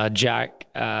teaches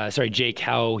Jake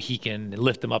how he can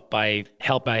lift him up by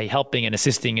helping and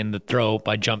assisting in the throw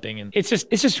by jumping, and it's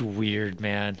just weird,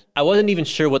 man. I wasn't even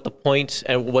sure what the point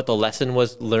and what the lesson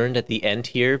was learned at the end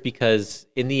here, because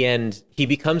in the end he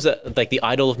becomes like the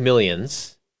idol of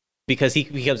millions. Because he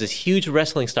becomes this huge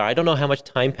wrestling star. I don't know how much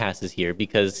time passes here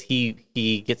because he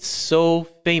gets so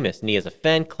famous and he has a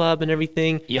fan club and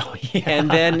everything. Yeah. And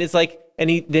then it's like, then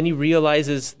he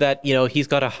realizes that, he's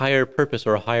got a higher purpose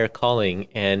or a higher calling,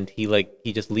 and he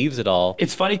just leaves it all.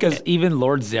 It's funny because even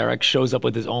Lord Zarek shows up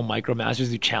with his own Micromasters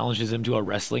who challenges him to a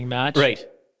wrestling match. Right.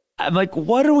 I'm like,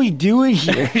 what are we doing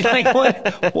here? Like,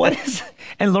 what is?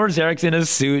 And Lord Zarek's in a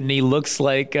suit, and he looks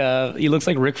like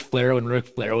Ric Flair when Ric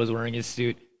Flair was wearing his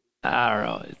suit. I don't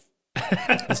know.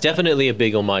 It's definitely a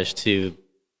big homage to,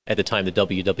 at the time, the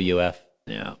WWF.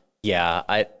 Yeah.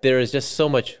 Yeah, there is just so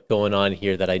much going on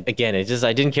here that I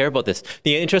didn't care about this.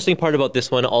 The interesting part about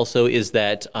this one also is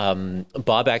that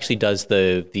Bob actually does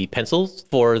the pencils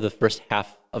for the first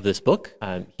half of this book.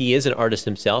 He is an artist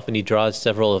himself, and he draws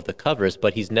several of the covers,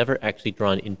 but he's never actually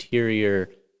drawn interior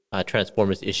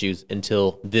Transformers issues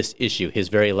until this issue, his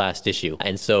very last issue.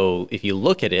 And so if you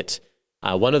look at it,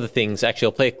 one of the things, actually,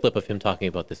 I'll play a clip of him talking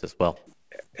about this as well.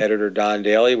 Editor Don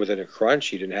Daly was in a crunch.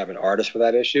 He didn't have an artist for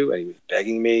that issue, and he was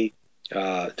begging me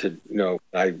to, can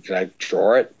I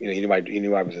draw it? He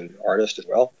knew I was an artist as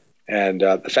well. And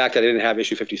the fact that I didn't have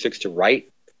issue 56 to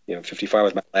write, 55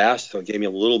 was my last, so it gave me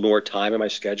a little more time in my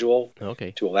schedule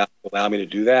to allow me to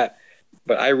do that.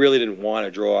 But I really didn't want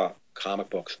to draw comic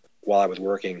books while I was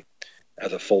working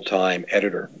as a full-time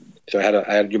editor. So I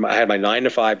had my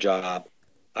 9-to-5 job.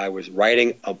 I was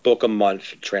writing a book a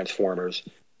month, Transformers.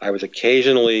 I was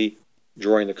occasionally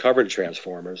drawing the cover to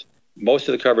Transformers. Most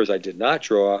of the covers I did not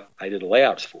draw, I did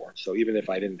layouts for. So even if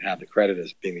I didn't have the credit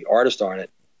as being the artist on it,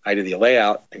 I did the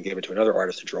layout and gave it to another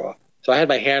artist to draw. So I had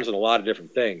my hands on a lot of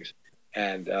different things.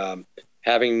 And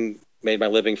having made my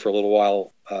living for a little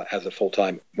while as a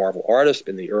full-time Marvel artist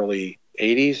in the early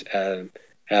 80s, and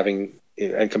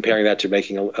comparing that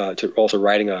to to also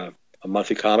writing a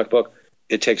monthly comic book,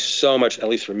 it takes so much, at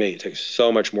least for me, it takes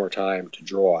so much more time to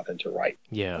draw than to write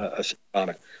a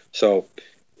comic. So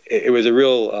it was a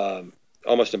real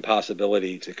almost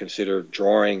impossibility to consider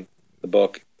drawing the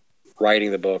book,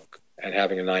 writing the book, and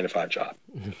having a 9-to-5 job.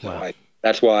 Wow. So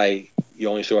that's why you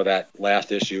only saw that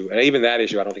last issue. And even that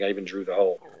issue, I don't think I even drew the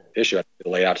whole issue. I did the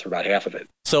layouts for about half of it.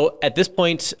 So at this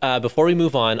point, before we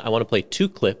move on, I want to play 2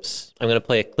 clips. I'm going to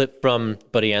play a clip from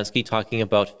Budiansky talking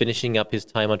about finishing up his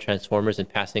time on Transformers and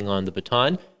passing on the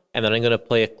baton. And then I'm going to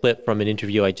play a clip from an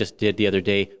interview I just did the other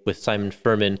day with Simon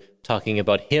Furman talking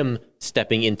about him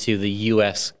stepping into the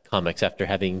U.S. comics after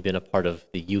having been a part of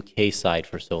the UK side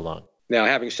for so long. Now,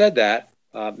 having said that,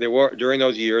 there were, during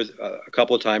those years, a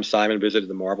couple of times Simon visited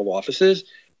the Marvel offices.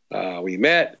 We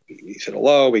met, he said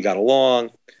hello, we got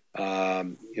along.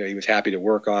 He was happy to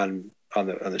work on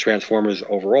the Transformers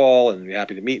overall, and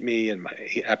happy to meet me, and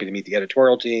happy to meet the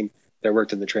editorial team that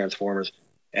worked in the Transformers.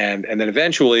 And then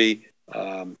eventually,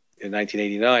 in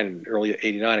 1989, early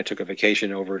 89, I took a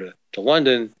vacation over to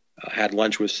London, had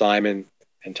lunch with Simon,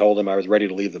 and told him I was ready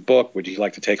to leave the book. Would you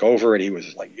like to take over? And he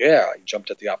was like, yeah. He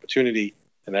jumped at the opportunity,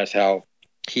 and that's how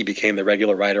he became the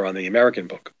regular writer on the American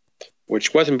book,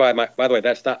 which wasn't by the way,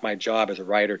 that's not my job as a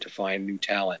writer to find new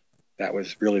talent. That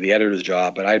was really the editor's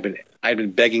job. But I'd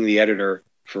been begging the editor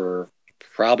for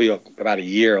probably about a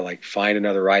year, like, find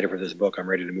another writer for this book. I'm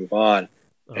ready to move on.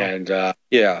 Oh. And I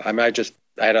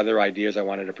had other ideas I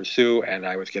wanted to pursue, and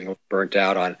I was getting burnt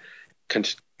out on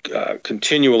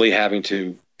continually having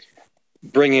to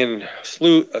bring in a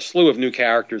slew of new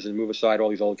characters and move aside all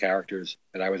these old characters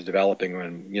that I was developing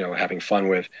and having fun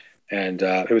with.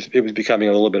 it was becoming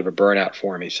a little bit of a burnout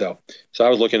for me. So I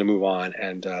was looking to move on,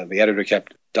 and the editor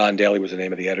Don Daly was the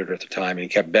name of the editor at the time, and he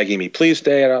kept begging me, please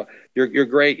stay. You're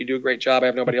great. You do a great job. I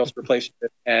have nobody else to replace you.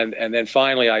 And then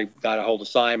finally I got a hold of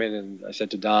Simon, and I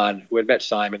said to Don, who had met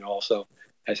Simon also,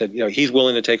 I said, he's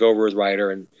willing to take over as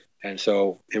writer. And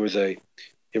so it was a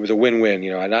win-win,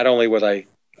 and not only was I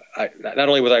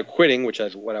quitting, which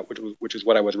is what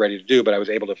I was ready to do, but I was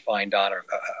able to find Don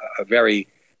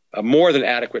a more than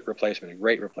adequate replacement, a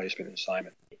great replacement in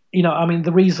Simon.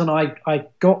 The reason I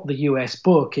got the US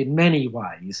book in many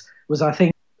ways was I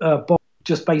think Bob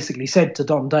just basically said to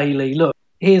Don Daly, look,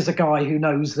 here's a guy who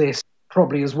knows this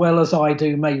probably as well as I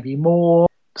do, maybe more.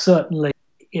 Certainly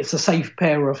it's a safe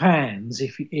pair of hands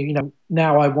if,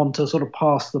 now I want to sort of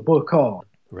pass the book on.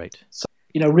 Right. So,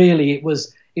 really it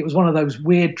was one of those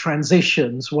weird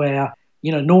transitions where,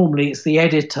 normally it's the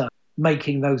editor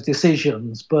making those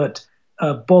decisions, but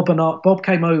Bob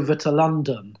came over to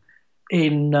London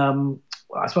in, I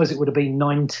suppose it would have been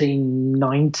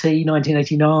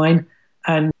 1989,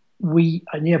 and probably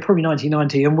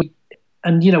 1990,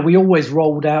 and we always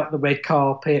rolled out the red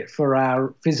carpet for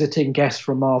our visiting guests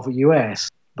from Marvel US.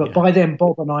 But by then,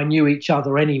 Bob and I knew each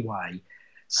other anyway,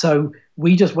 so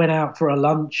we just went out for a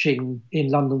lunch in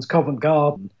London's Covent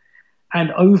Garden,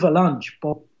 and over lunch,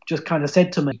 Bob just kind of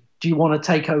said to me, "Do you want to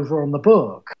take over on the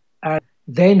book?" And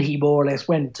then he more or less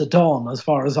went to Don, as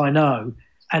far as I know,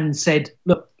 and said,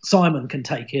 look, Simon can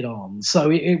take it on.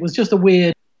 So it was just a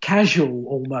weird, casual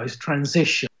almost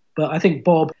transition. But I think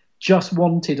Bob just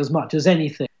wanted as much as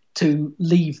anything to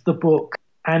leave the book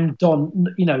and Don,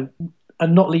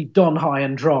 and not leave Don high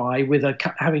and dry with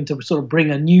having to sort of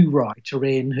bring a new writer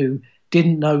in who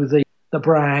didn't know the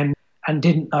brand and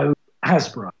didn't know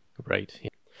Hasbro. Right. Yeah.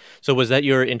 So was that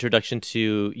your introduction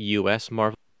to US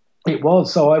Marvel? It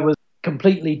was. So I was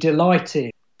completely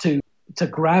delighted to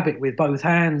grab it with both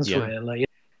hands, really.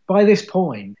 By this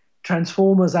point,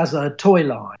 Transformers as a toy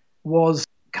line was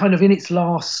kind of in its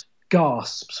last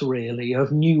gasps, really,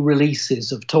 of new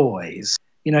releases of toys.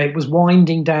 It was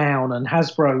winding down, and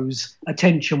Hasbro's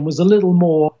attention was a little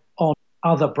more on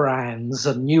other brands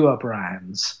and newer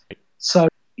brands. So,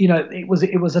 it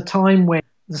was a time when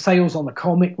the sales on the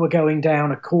comic were going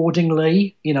down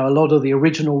accordingly. A lot of the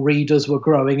original readers were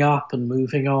growing up and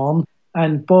moving on.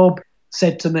 And Bob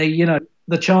said to me,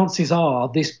 the chances are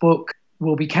this book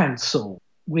will be cancelled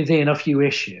within a few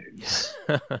issues.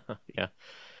 Yeah.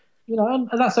 And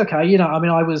that's okay.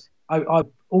 I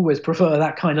always prefer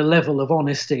that kind of level of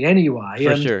honesty anyway.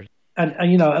 For sure.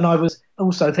 And I was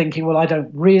also thinking, well, I don't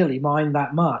really mind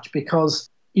that much because,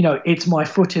 it's my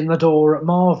foot in the door at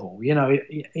Marvel.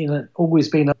 It's always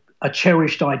been a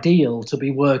cherished ideal to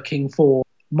be working for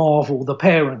Marvel, the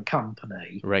parent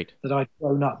company, right, that I'd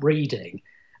grown up reading.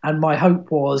 And my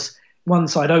hope was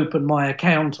once I'd opened my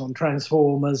account on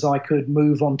Transformers, I could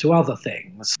move on to other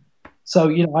things. So,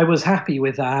 I was happy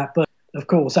with that. But of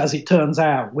course, as it turns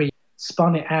out, we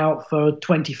spun it out for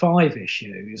 25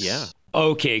 issues. Yeah.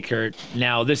 Okay, Kurt.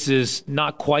 Now, this is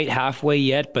not quite halfway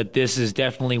yet, but this is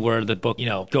definitely where the book,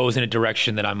 goes in a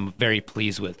direction that I'm very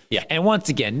pleased with. Yeah. And once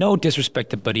again, no disrespect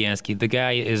to Budiansky. The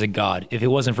guy is a god. If it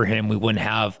wasn't for him, we wouldn't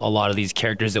have a lot of these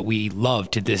characters that we love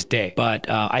to this day. But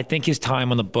I think his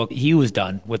time on the book, he was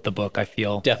done with the book, I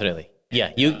feel. Definitely.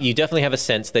 Yeah, you definitely have a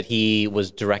sense that he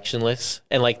was directionless.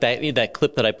 And like that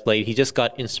clip that I played, he just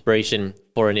got inspiration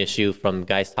for an issue from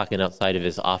guys talking outside of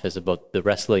his office about the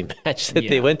wrestling match that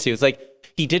they went to. It's like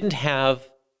he didn't have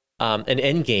an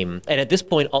end game. And at this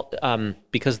point,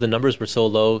 because the numbers were so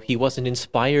low, he wasn't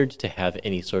inspired to have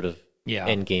any sort of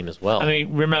end game as well. I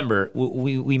mean, remember,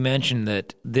 we mentioned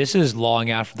that this is long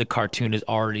after the cartoon is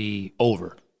already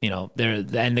over.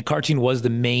 And the cartoon was the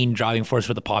main driving force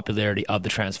for the popularity of the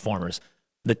Transformers.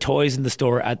 The toys in the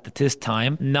store at this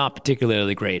time, not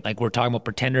particularly great. Like, we're talking about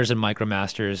Pretenders and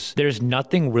Micromasters. There's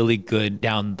nothing really good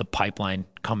down the pipeline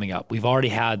coming up. We've already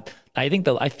had, I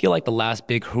feel like the last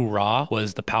big hoorah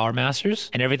was the Power Masters,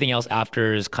 and everything else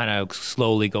after is kind of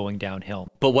slowly going downhill.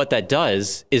 But what that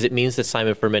does is it means that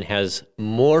Simon Furman has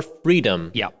more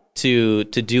freedom to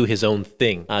do his own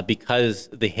thing, because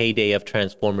the heyday of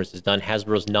Transformers is done.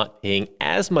 Hasbro's not paying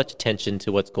as much attention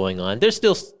to what's going on. They're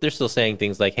still saying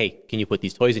things like, "Hey, can you put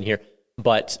these toys in here?"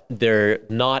 But they're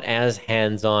not as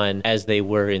hands-on as they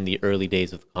were in the early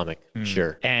days of the comic.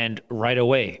 Sure. And right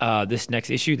away, this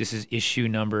next issue, this is issue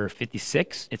number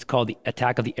 56. It's called The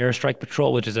Attack of the Airstrike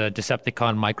Patrol, which is a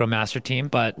Decepticon Micromaster team.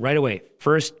 But right away,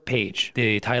 first page,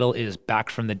 the title is Back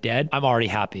from the Dead. I'm already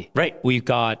happy. Right. We've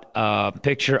got a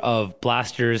picture of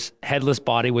Blaster's headless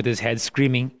body with his head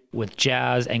screaming, with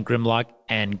Jazz and Grimlock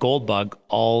and Goldbug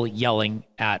all yelling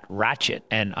at Ratchet.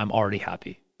 And I'm already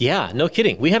happy. Yeah, no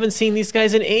kidding. We haven't seen these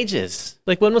guys in ages.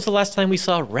 Like, when was the last time we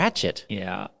saw Ratchet?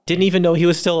 Yeah. Didn't even know he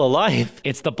was still alive.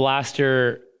 It's the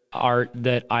Blaster art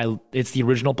it's the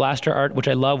original Blaster art, which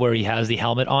I love, where he has the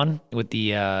helmet on with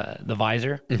the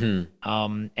visor.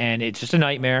 Mm-hmm. And it's just a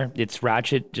nightmare. It's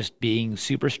Ratchet just being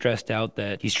super stressed out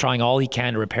that he's trying all he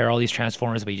can to repair all these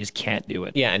Transformers, but he just can't do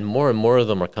it. Yeah, and more of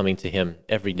them are coming to him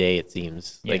every day, it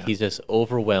seems. Like, he's just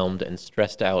overwhelmed and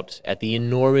stressed out at the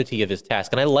enormity of his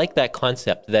task. And I like that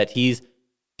concept that he's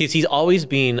always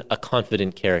been a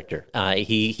confident character.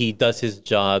 He does his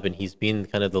job, and he's been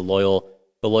kind of the loyal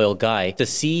guy. To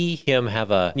see him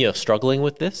have struggling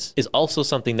with this is also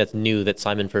something that's new that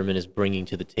Simon Furman is bringing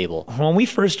to the table. When we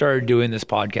first started doing this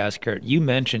podcast, Kurt, you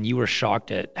mentioned you were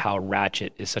shocked at how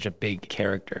Ratchet is such a big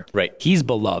character. Right. He's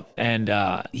beloved, and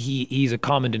he's a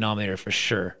common denominator for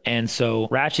sure. And so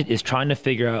Ratchet is trying to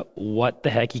figure out what the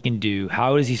heck he can do.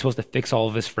 How is he supposed to fix all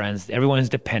of his friends? Everyone's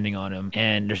depending on him,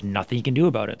 and there's nothing he can do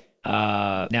about it.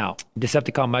 Now,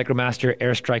 Decepticon Micromaster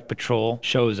Airstrike Patrol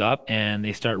shows up, and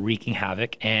they start wreaking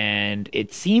havoc, and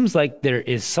it seems like there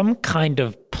is some kind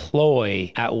of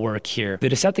ploy at work here. The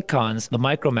Decepticons, the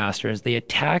Micromasters, they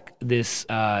attack this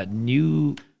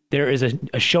there is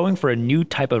a showing for a new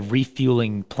type of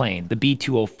refueling plane, the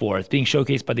B-204. It's being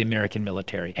showcased by the American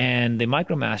military. And the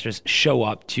Micromasters show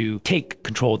up to take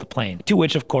control of the plane, to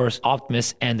which, of course,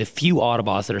 Optimus and the few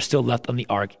Autobots that are still left on the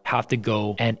Ark have to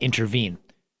go and intervene.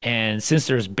 And since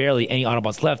there's barely any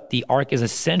Autobots left, the Ark is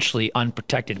essentially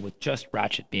unprotected with just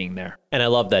Ratchet being there. And I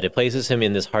love that. It places him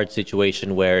in this hard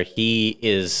situation where he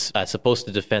is supposed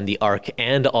to defend the Ark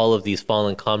and all of these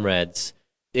fallen comrades.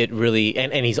 It really,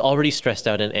 and he's already stressed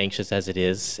out and anxious as it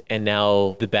is. And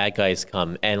now the bad guys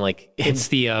come, and it's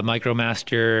the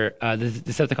Micromaster, the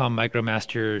Decepticon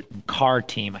Micromaster car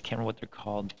team. I can't remember what they're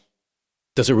called.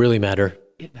 Does it really matter?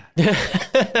 It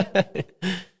matters.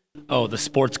 Oh, the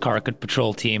sports car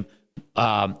patrol team.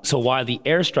 So while the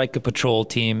airstrike patrol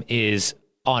team is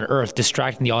on Earth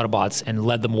distracting the Autobots and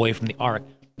led them away from the Ark,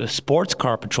 the sports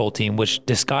car patrol team, which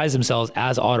disguise themselves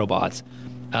as Autobots,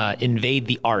 invade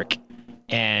the Ark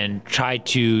and try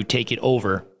to take it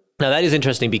over. Now that is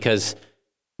interesting because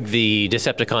the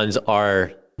Decepticons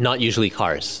are not usually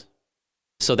cars.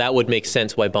 So that would make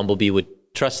sense why Bumblebee would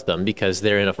trust them, because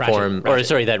they're in a form,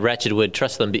 that Ratchet would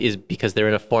trust them is because they're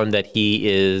in a form that he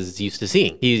is used to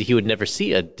seeing. He would never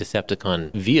see a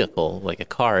Decepticon vehicle, like a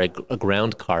car, a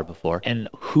ground car before. And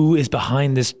who is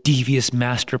behind this devious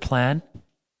master plan?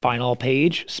 Final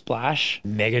page, splash,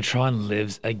 Megatron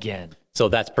lives again. So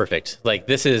that's perfect. Like,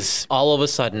 this is all of a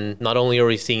sudden, not only are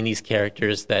we seeing these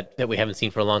characters that we haven't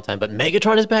seen for a long time, but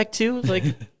Megatron is back too. It's like,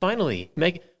 finally.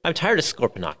 I'm tired of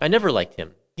Scorponok. I never liked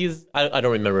him. I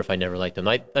don't remember if I never liked him.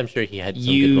 I'm sure he had some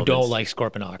good moments. You don't like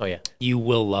Scorponok. Oh, yeah. You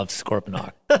will love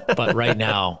Scorponok. But right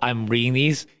now, I'm reading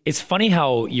these. It's funny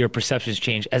how your perceptions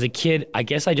change. As a kid, I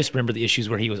guess I just remember the issues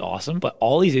where he was awesome. But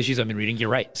all these issues I've been reading, you're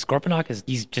right. Scorponok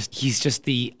he's just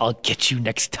the I'll get you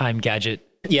next time gadget.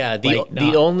 Yeah,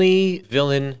 the only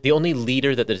villain, the only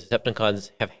leader that the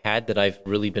Decepticons have had that I've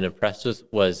really been impressed with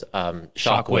was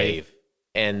Shockwave.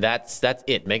 And that's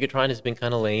it. Megatron has been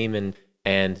kind of lame,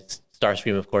 and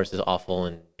Starscream, of course, is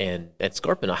awful, and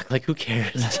Scorponok, like, who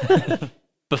cares?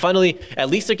 But finally, at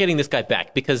least they're getting this guy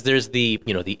back, because there's the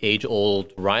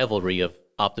age-old rivalry of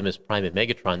Optimus Prime and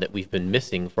Megatron that we've been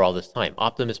missing for all this time.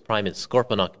 Optimus Prime and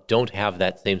Scorponok don't have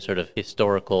that same sort of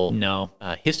historical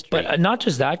history. But not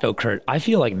just that, though, Kurt. I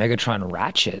feel like Megatron and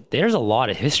Ratchet, there's a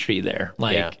lot of history there.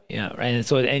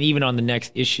 And even on the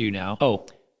next issue now.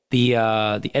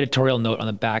 The editorial note on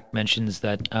the back mentions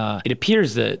that it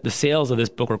appears that the sales of this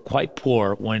book were quite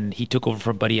poor when he took over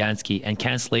from Budiansky, and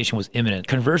cancellation was imminent.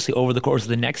 Conversely, over the course of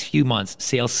the next few months,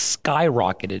 sales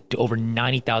skyrocketed to over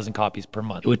 90,000 copies per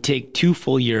month. It would take 2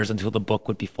 full years until the book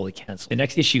would be fully canceled. The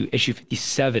next issue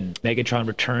 57, Megatron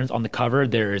returns. On the cover,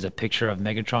 there is a picture of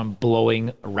Megatron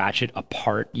blowing Ratchet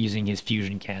apart using his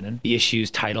fusion cannon. The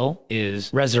issue's title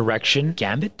is Resurrection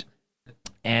Gambit.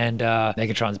 And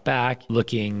Megatron's back,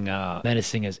 looking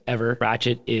menacing as ever.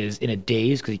 Ratchet is in a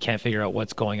daze because he can't figure out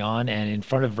what's going on. And in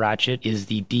front of Ratchet is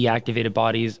the deactivated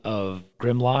bodies of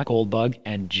Grimlock, Goldbug,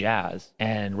 and Jazz.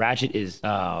 And Ratchet is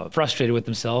frustrated with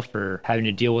himself for having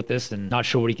to deal with this and not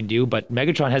sure what he can do. But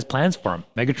Megatron has plans for him.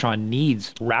 Megatron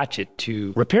needs Ratchet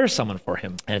to repair someone for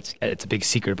him. And it's a big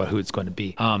secret about who it's going to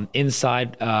be.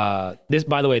 Inside, this,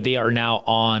 by the way, they are now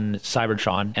on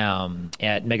Cybertron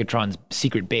at Megatron's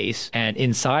secret base. And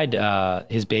inside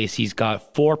his base, he's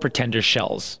got 4 Pretender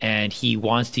shells. And he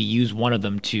wants to use one of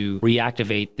them to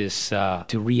reactivate this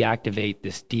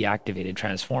deactivated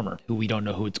Transformer, who we don't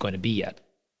know who it's going to be yet.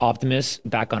 Optimus,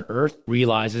 back on Earth,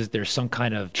 realizes there's some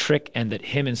kind of trick and that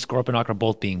him and Scorponok are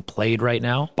both being played right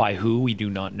now. By who, we do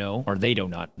not know, or they do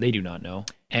not know.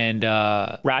 And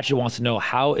Ratchet wants to know,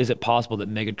 how is it possible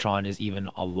that Megatron is even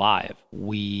alive?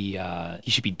 He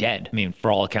should be dead. I mean,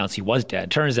 for all accounts, he was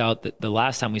dead. Turns out that the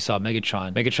last time we saw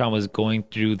Megatron was going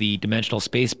through the dimensional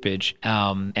space bridge,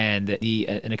 and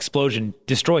an explosion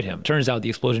destroyed him. Turns out the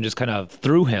explosion just kind of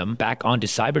threw him back onto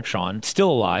Cybertron,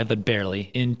 still alive, but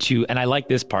barely, and I like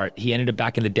this part, he ended up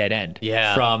back in the dead end.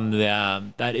 Yeah. From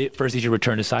that first issue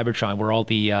Return to Cybertron, where all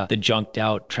the junked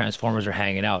out Transformers are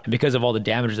hanging out. And because of all the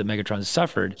damage that Megatron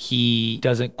suffered, he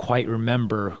doesn't quite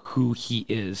remember who he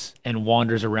is and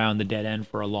wanders around the dead end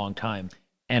for a long time.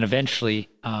 And eventually,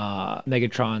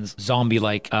 Megatron's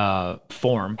zombie-like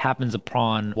form happens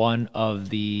upon one of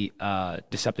the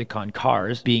Decepticon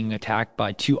cars being attacked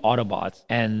by two Autobots,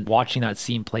 and watching that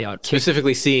scene play out,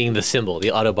 Specifically seeing the symbol, the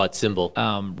Autobot symbol.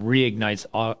 reignites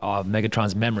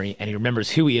Megatron's memory, and he remembers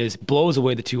who he is, blows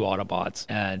away the two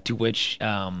Autobots, to which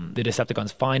the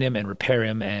Decepticons find him and repair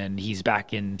him, and he's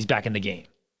back in the game.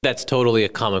 That's totally a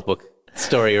comic book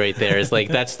story right there. It's like,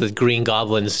 that's the Green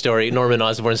Goblin story, Norman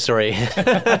Osborn story.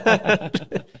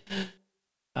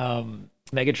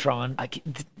 Megatron,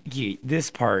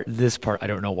 this part, I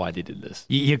don't know why they did this.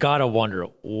 You gotta wonder,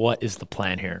 what is the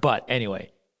plan here? But anyway,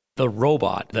 the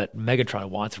robot that Megatron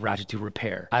wants Ratchet to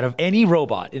repair, out of any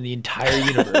robot in the entire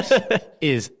universe,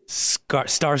 is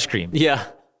Starscream. Yeah.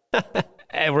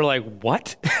 And we're like,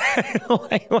 what?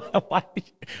 Like,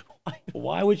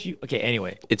 why would you? Okay,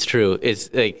 anyway. It's true.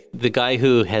 It's like the guy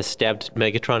who has stabbed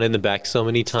Megatron in the back so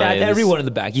many times. Stabbed everyone in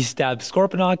the back. He stabbed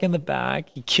Scorponok in the back.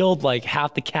 He killed like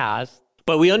half the cast.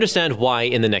 But we understand why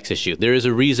in the next issue. There is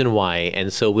a reason why,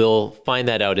 and so we'll find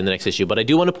that out in the next issue. But I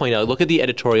do want to point out, look at the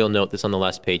editorial note that's on the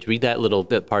last page. Read that little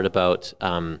bit part about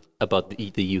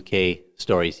the UK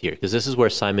stories here, because this is where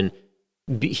Simon's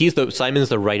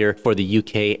the writer for the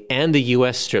UK and the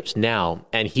US strips now,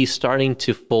 and he's starting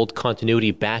to fold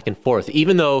continuity back and forth.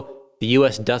 Even though the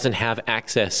US doesn't have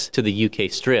access to the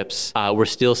UK strips, we're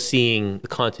still seeing the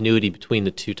continuity between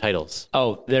the two titles.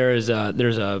 Oh, there's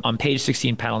a on page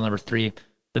 16, panel number 3.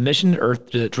 The mission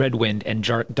Earth that Dreadwind and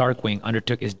Darkwing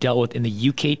undertook is dealt with in the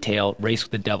UK tale Race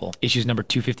with the Devil, issues number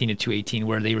 215 to 218,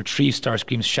 where they retrieve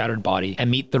Starscream's shattered body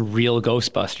and meet the real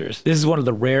Ghostbusters. This is one of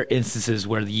the rare instances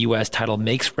where the US title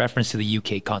makes reference to the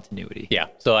UK continuity. Yeah,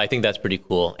 so I think that's pretty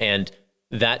cool. And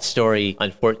that story,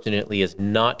 unfortunately, is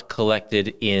not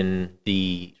collected in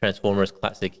the Transformers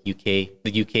Classic the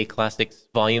UK Classics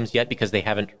volumes yet, because they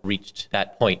haven't reached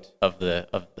that point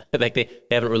they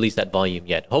haven't released that volume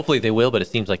yet. Hopefully they will, but it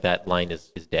seems like that line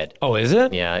is dead. Oh, is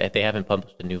it? Yeah, they haven't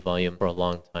published a new volume for a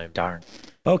long time. Darn.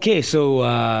 Okay,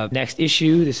 so next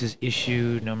issue. This is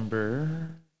issue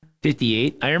number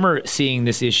 58. I remember seeing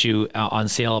this issue on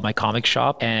sale at my comic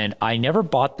shop, and I never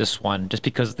bought this one just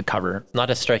because of the cover. It's not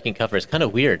a striking cover. It's kind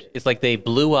of weird. It's like they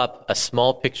blew up a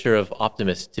small picture of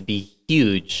Optimus to be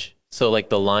huge, so like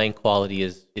the line quality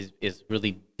is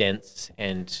really dense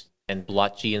and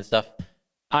blotchy and stuff.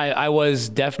 I was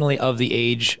definitely of the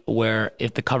age where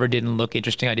if the cover didn't look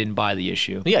interesting, I didn't buy the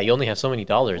issue. Yeah, you only have so many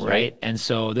dollars, right? And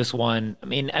so this one, I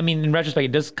mean, in retrospect,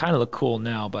 it does kind of look cool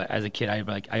now, but as a kid,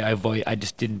 I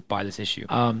just didn't buy this issue.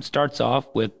 Starts off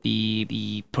with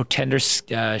the Pretender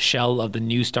shell of the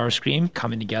new Starscream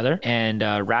coming together, and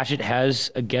Ratchet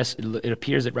it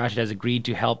appears that Ratchet has agreed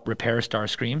to help repair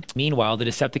Starscream. Meanwhile, the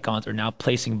Decepticons are now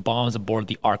placing bombs aboard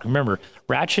the Ark. Remember,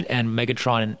 Ratchet and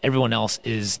Megatron and everyone else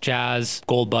is Jazz,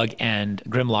 Goldbug, and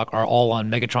Grimlock are all on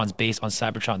Megatron's base on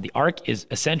Cybertron. The Ark is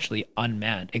essentially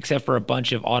unmanned, except for a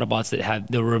bunch of Autobots that had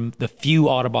the few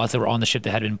Autobots that were on the ship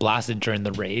that had been blasted during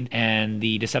the raid, and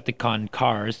the Decepticon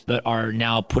cars that are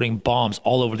now putting bombs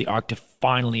all over the Ark to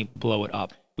finally blow it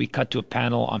up. We cut to a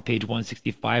panel on page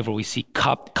 165 where we see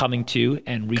Cup coming to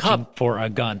and reaching for a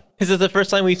gun. Is this the first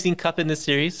time we've seen Cup in this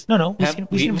series? No.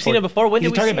 We've seen it before. When did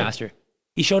we see Target it? Master.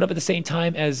 He showed up at the same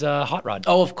time as Hot Rod.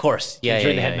 Oh, of course. Yeah,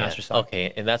 during the Headmaster song.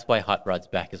 Okay, and that's why Hot Rod's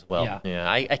back as well. Yeah.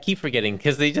 I keep forgetting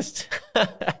because they just...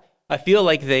 I feel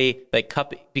like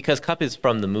Cup, because Cup is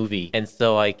from the movie, and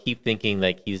so I keep thinking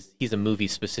like he's a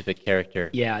movie-specific character.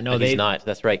 Yeah, no, he's not.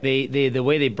 That's right. The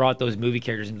way they brought those movie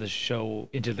characters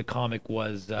into the comic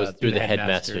was through the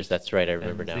Headmasters. That's right. I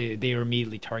remember now. They were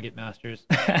immediately Target Masters.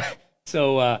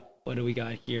 So what do we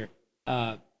got here?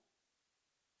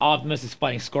 Optimus is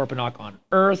fighting Scorponok on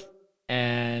Earth,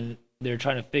 and they're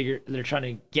trying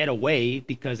to get away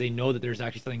because they know that there's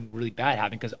actually something really bad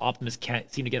happening because Optimus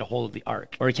can't seem to get a hold of the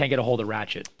Ark, or he can't get a hold of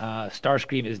Ratchet.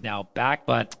 Starscream is now back,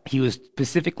 but he was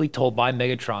specifically told by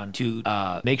Megatron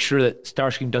to make sure that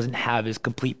Starscream doesn't have his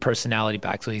complete personality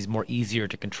back, so he's more easier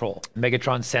to control.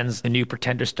 Megatron sends the new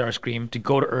pretender Starscream to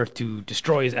go to Earth to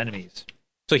destroy his enemies.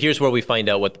 So here's where we find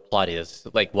out what the plot is,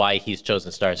 like why he's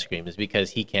chosen Starscream is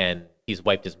because he's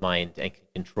wiped his mind and can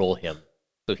control him.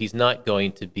 So he's not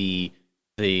going to be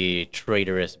the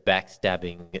traitorous,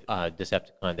 backstabbing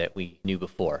Decepticon that we knew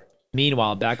before.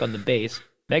 Meanwhile, back on the base,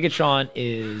 Megatron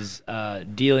is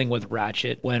dealing with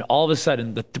Ratchet when all of a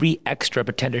sudden the 3 extra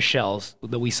pretender shells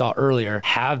that we saw earlier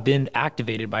have been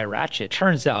activated by Ratchet.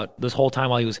 Turns out this whole time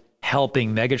while he was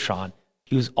helping Megatron,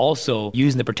 he was also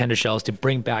using the pretender shells to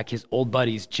bring back his old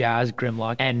buddies, Jazz,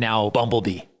 Grimlock, and now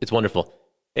Bumblebee. It's wonderful.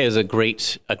 It was a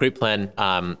great plan,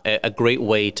 a great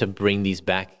way to bring these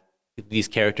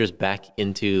characters back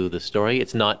into the story.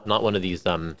 It's not one of these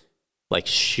like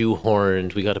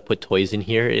shoehorned, we got to put toys in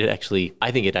here.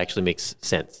 I think it actually makes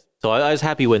sense. So I was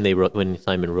happy when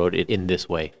Simon wrote it in this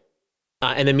way.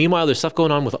 And then meanwhile, there's stuff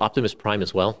going on with Optimus Prime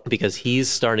as well, because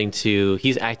he's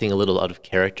acting a little out of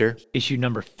character. Issue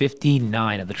number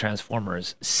 59 of the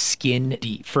Transformers, skin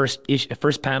deep. First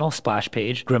panel, splash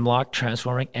page, Grimlock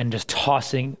transforming and just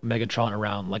tossing Megatron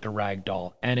around like a rag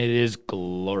doll. And it is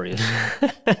glorious.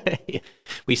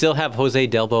 We still have Jose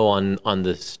Delbo on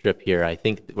the strip here. I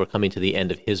think we're coming to the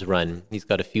end of his run. He's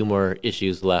got a few more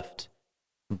issues left.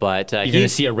 But you're going to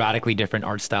see a radically different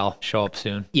art style show up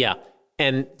soon. Yeah.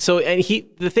 And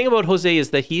the thing about Jose is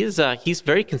that he's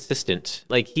very consistent.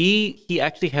 Like he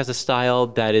actually has a style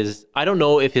that is, I don't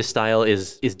know if his style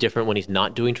is different when he's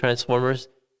not doing Transformers,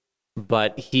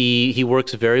 but he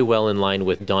works very well in line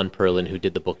with Don Perlin, who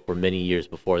did the book for many years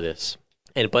before this.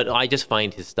 But I just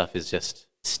find his stuff is just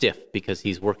stiff because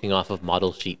he's working off of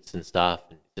model sheets and stuff,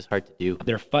 and it's just hard to do.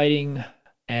 They're fighting,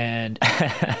 and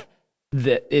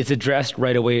it's addressed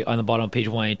right away on the bottom of page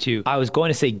 182. I was going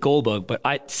to say Goldbug, but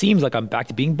it seems like I'm back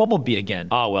to being Bumblebee again.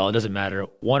 Oh, well, it doesn't matter.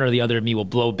 One or the other of me will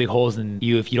blow big holes in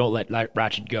you if you don't let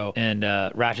Ratchet go. And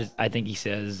Ratchet, I think he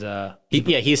says... he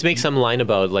makes some line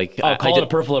about, like... I'll call it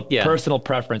a personal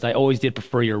preference. I always did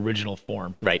prefer your original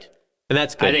form. Right. And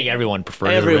that's good. I think everyone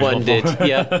preferred the original form.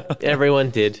 Yeah, everyone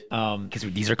did. Because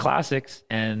these are classics,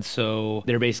 and so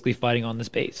they're basically fighting on this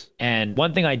base. And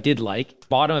one thing I did like,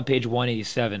 bottom of page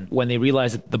 187, when they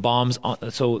realized that the bombs,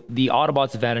 so the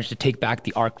Autobots managed to take back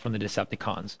the Ark from the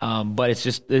Decepticons. But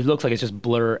it looks like it's just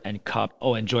Blur and Cup.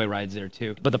 Oh, and Joyride's there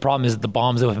too. But the problem is that the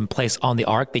bombs that have been placed on the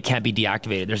Ark, they can't be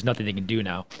deactivated. There's nothing they can do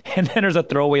now. And then there's a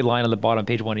throwaway line on the bottom of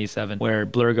page 187 where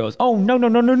Blur goes, "Oh,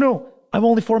 no. I'm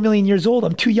only 4 million years old.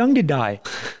 I'm too young to die."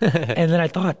 And then I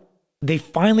thought, they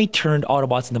finally turned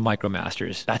Autobots into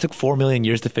Micromasters. That took 4 million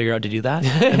years to figure out to do that.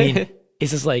 I mean,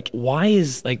 it's just like, why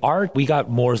is like we got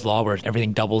Moore's Law where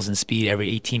everything doubles in speed every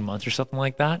 18 months or something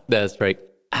like that? That's right.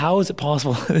 How is it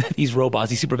possible that these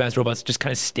super advanced robots just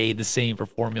kind of stayed the same for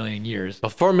 4 million years? Well,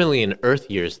 4 million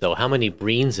Earth years, though. How many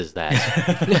Breens is that?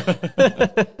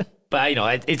 But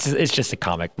it's just a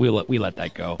comic. We let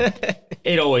that go.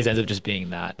 It always ends up just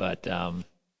being that. But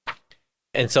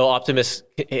and so Optimus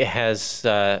is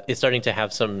starting to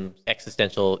have some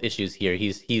existential issues here.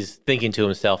 He's thinking to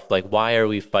himself, like, why are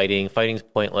we fighting? Fighting's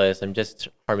pointless. I'm just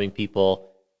harming people.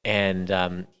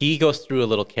 And he goes through a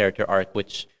little character arc,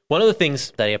 which one of the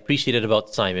things that I appreciated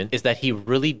about Simon is that he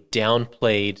really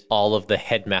downplayed all of the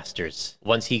headmasters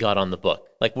once he got on the book.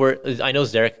 Like I know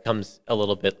Zarek comes a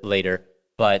little bit later,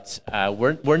 but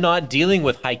we're not dealing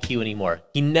with Haikyuu anymore.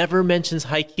 He never mentions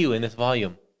Haikyuu in this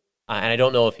volume. And I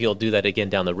don't know if he'll do that again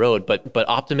down the road, but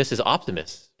Optimus is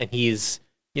Optimus. And he's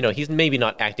maybe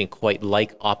not acting quite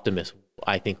like Optimus,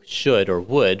 I think, should or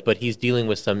would, but he's dealing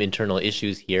with some internal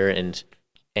issues here and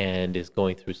is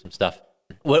going through some stuff.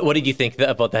 What did you think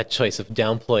about that choice of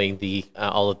downplaying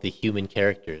all of the human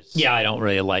characters? Yeah, I don't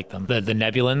really like them. The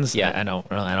Nebulans, yeah, I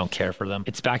don't care for them.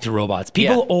 It's back to robots.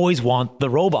 People always want the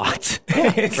robots.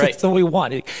 It's right. That's what we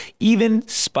want. Even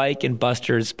Spike and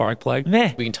Buster's Sparkplug,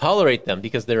 meh. We can tolerate them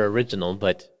because they're original,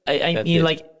 but I mean,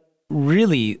 like,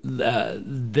 really,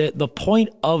 the point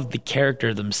of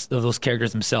those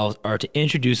characters themselves are to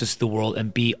introduce us to the world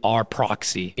and be our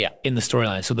proxy in the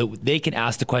storyline, so that they can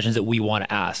ask the questions that we want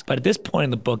to ask. But at this point in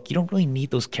the book, you don't really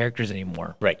need those characters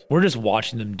anymore. Right. We're just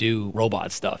watching them do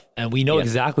robot stuff, and we know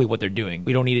exactly what they're doing.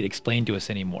 We don't need it explained to us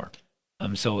anymore.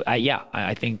 So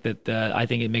I think that I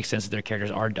think it makes sense that their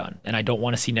characters are done, and I don't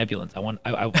want to see Nebulans.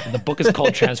 The book is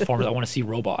called Transformers. I want to see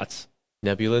robots.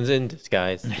 Nebulans in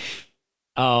disguise.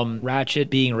 Ratchet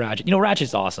being Ratchet.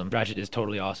 Ratchet's awesome. Ratchet is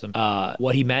totally awesome.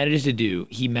 What he manages to do,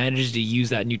 he manages to use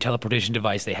that new teleportation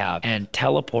device they have and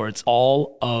teleports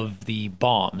all of the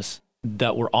bombs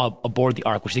that were aboard the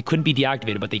Ark, which they couldn't be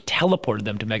deactivated, but they teleported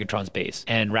them to Megatron's base.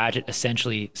 And Ratchet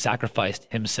essentially sacrificed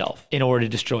himself in order to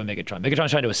destroy Megatron.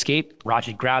 Megatron's trying to escape.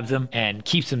 Ratchet grabs him and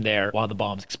keeps him there while the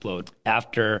bombs explode.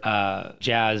 After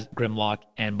Jazz, Grimlock,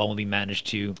 and Bumblebee manage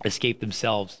to escape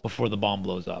themselves before the bomb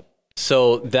blows up.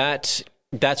 So that's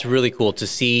really cool to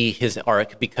see his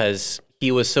arc, because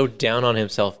he was so down on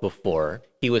himself before.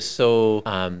 He was so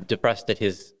depressed at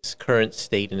his current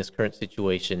state and his current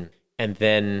situation. And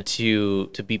then to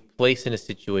be placed in a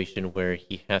situation where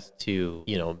he has to,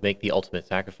 make the ultimate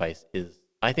sacrifice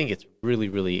I think it's really,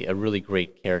 really a really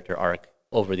great character arc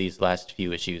over these last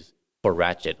few issues for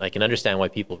Ratchet. I can understand why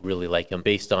people really like him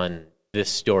based on this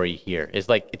story here.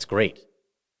 It's great.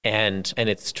 And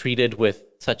it's treated with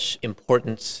such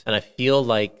importance. And I feel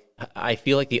like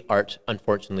the art,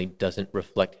 unfortunately, doesn't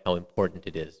reflect how important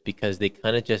it is, because they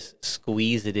kind of just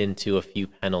squeeze it into a few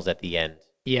panels at the end.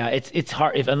 Yeah, it's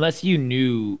hard unless you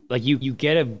knew, you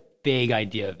get a vague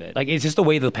idea of it. It's just the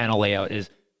way the panel layout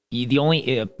is.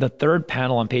 The third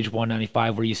panel on page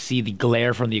 195 where you see the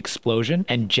glare from the explosion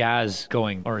and Jazz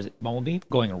going, or is it Bumblebee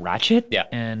going Ratchet? Yeah,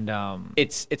 and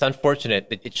it's unfortunate.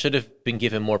 It should have been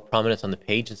given more prominence on the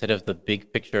page instead of the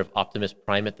big picture of Optimus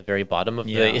Prime at the very bottom of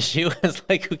the issue. It's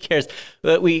who cares?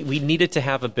 But we needed to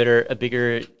have a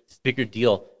bigger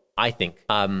deal, I think.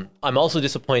 I'm also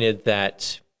disappointed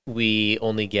that we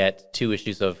only get 2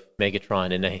 issues of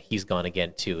Megatron, and he's gone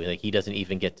again too. He doesn't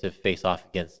even get to face off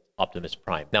against Optimus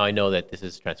Prime. Now I know that this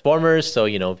is Transformers, so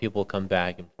people come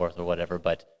back and forth or whatever,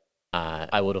 but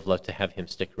I would have loved to have him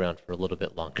stick around for a little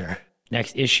bit longer.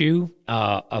 Next issue,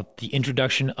 of the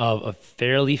introduction of a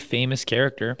fairly famous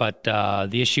character, but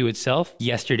the issue itself,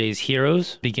 Yesterday's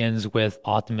Heroes, begins with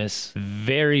Optimus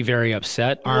very, very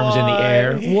upset, arms in the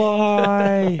air.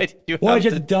 Why? Why'd you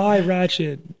have to die,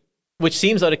 Ratchet? Which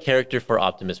seems out of character for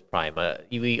Optimus Prime.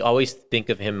 We always think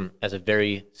of him as a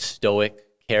very stoic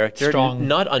character. Strong.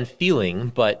 Not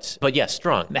unfeeling, but yeah,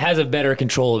 strong. Has a better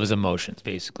control of his emotions,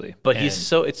 basically. But it's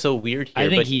so weird here. I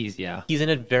think but he's in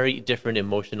a very different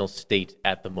emotional state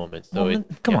at the moment. So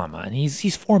come on, man.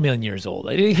 He's 4 million years old.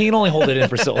 He can only hold it in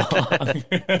for so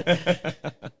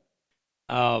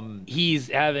long. He's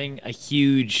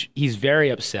very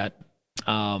upset.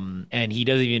 And he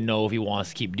doesn't even know if he wants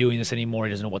to keep doing this anymore.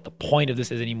 He doesn't know what the point of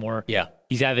this is anymore. Yeah.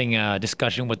 He's having a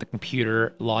discussion with the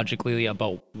computer logically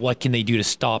about what can they do to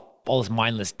stop all this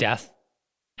mindless death.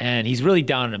 And he's really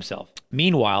down on himself.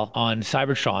 Meanwhile, on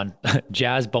Cybertron,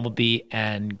 Jazz, Bumblebee,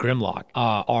 and Grimlock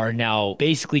are now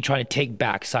basically trying to take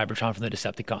back Cybertron from the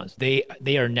Decepticons.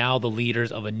 They are now the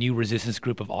leaders of a new resistance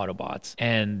group of Autobots,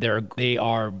 and they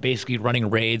are basically running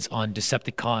raids on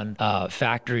Decepticon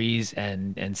factories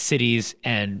and cities,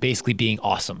 and basically being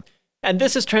awesome. And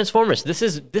this is Transformers. This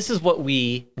is what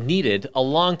we needed a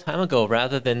long time ago,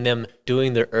 rather than them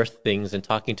doing their Earth things and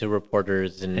talking to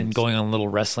reporters and going on little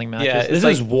wrestling matches. Yeah, this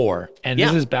is war, and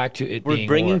this is back to it. We're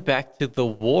bringing back to the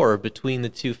war between the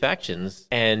two factions,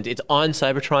 and it's on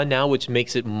Cybertron now, which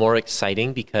makes it more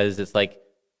exciting because it's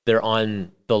they're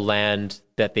on the land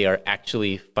that they are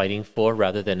actually fighting for,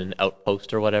 rather than an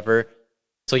outpost or whatever.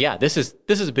 So yeah, this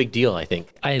is a big deal, I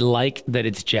think. I like that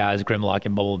it's Jazz, Grimlock,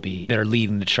 and Bumblebee that are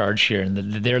leading the charge here, and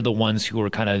they're the ones who are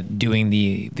kind of doing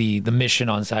the mission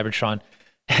on Cybertron.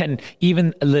 And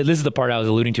even, this is the part I was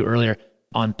alluding to earlier,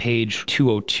 on page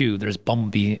 202, there's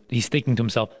Bumblebee. He's thinking to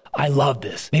himself, I love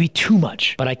this, maybe too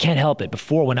much, but I can't help it.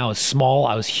 Before, when I was small,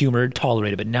 I was humored,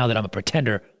 tolerated, but now that I'm a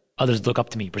pretender, others look up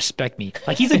to me, respect me.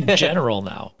 He's a general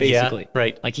now, basically. Yeah,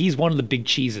 right. He's one of the big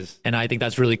cheeses. And I think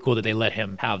that's really cool that they let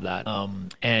him have that.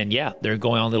 And yeah, they're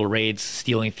going on little raids,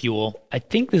 stealing fuel. I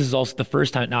think this is also the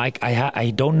first time. Now,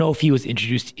 I don't know if he was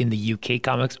introduced in the UK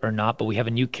comics or not, but we have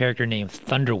a new character named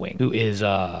Thunderwing, who is,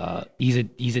 he's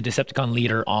a Decepticon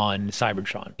leader on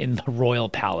Cybertron in the Royal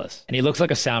Palace. And he looks like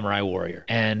a samurai warrior.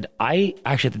 And I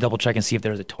actually have to double check and see if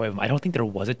there was a toy of him. I don't think there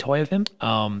was a toy of him.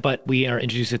 But we are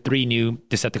introduced to 3 new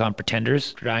Decepticon pretenders: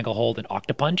 Stranglehold and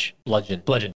Octopunch.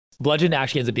 Bludgeon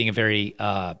actually ends up being a very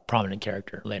prominent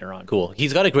character later on. Cool.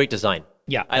 He's got a great design.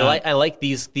 Yeah. I like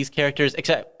these characters,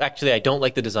 except actually I don't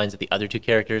like the designs of the other 2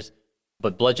 characters,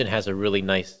 but Bludgeon has a really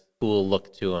nice, cool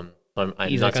look to him. I'm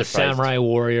He's not like surprised. a samurai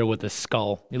warrior with a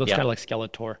skull. He looks kind of like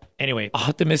Skeletor. Anyway,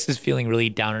 Optimus is feeling really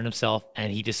down on himself,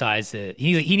 and he decides that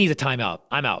he needs a timeout.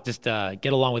 I'm out. Just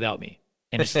get along without me.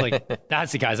 And it's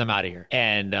that's the guys, I'm out of here.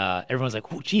 And everyone's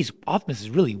like, oh, geez, Optimus is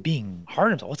really being hard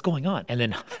on himself. What's going on? And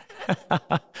then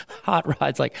Hot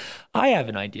Rod's like, I have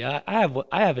an idea. I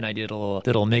have an idea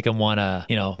that'll make him want to,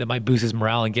 that might boost his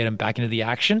morale and get him back into the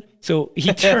action. So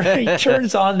he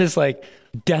turns on this like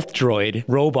death droid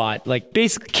robot, like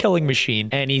basic killing machine,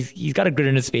 and he's got a grin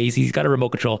in his face. He's got a remote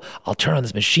control. I'll turn on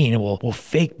this machine and we'll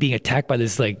fake being attacked by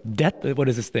this like death. What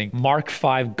is this thing? Mark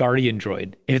V Guardian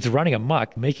droid. If it's running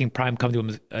amok, making Prime come to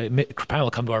him. Prime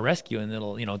will come to our rescue, and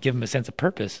it'll give him a sense of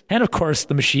purpose. And of course,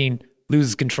 the machine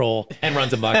loses control and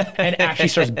runs amok and actually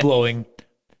starts blowing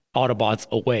Autobots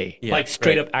away. Yeah, like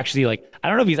straight up actually, like, I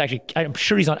don't know if he's actually, I'm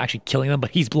sure he's not actually killing them, but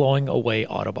he's blowing away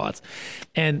Autobots.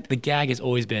 And the gag has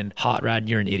always been, Hot Rod,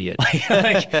 you're an idiot.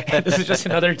 This is just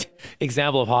another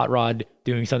example of Hot Rod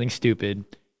doing something stupid.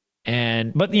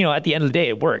 But at the end of the day,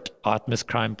 it worked. Optimus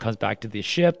Prime comes back to the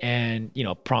ship and,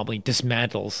 promptly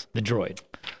dismantles the droid.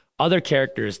 Other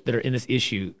characters that are in this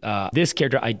issue, this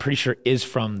character I'm pretty sure is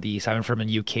from the Simon Furman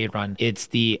UK run. It's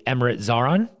the Emirate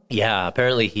Zaron. Yeah,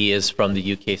 apparently he is from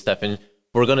the UK stuff, and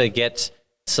we're going to get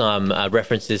some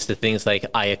references to things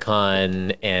like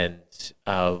Iacon and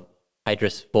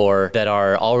Hydrus 4 that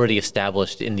are already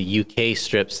established in the UK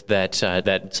strips that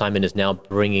Simon is now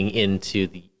bringing into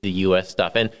the US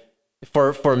stuff. And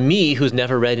for me, who's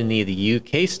never read any of the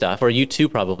UK stuff, or you too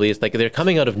probably, it's like they're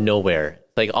coming out of nowhere.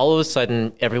 Like all of a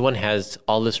sudden, everyone has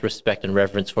all this respect and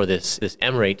reverence for this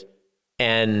Emirate,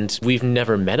 and we've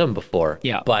never met him before.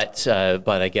 Yeah. But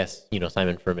I guess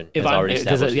Simon Furman has already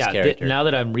established his character. Now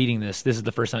that I'm reading this is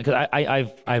the first time, because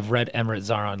I've read Emirate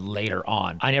Zaron later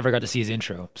on. I never got to see his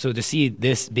intro, so to see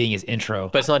this being his intro,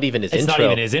 but it's not even his intro. It's not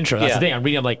even his intro. That's the thing. I'm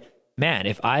reading. I'm like, man,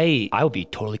 if I would be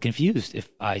totally confused if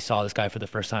I saw this guy for the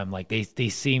first time. Like he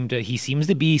seems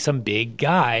to be some big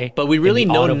guy, but we really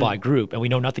know Autobot group, and we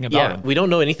know nothing about him. We don't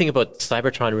know anything about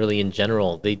Cybertron really in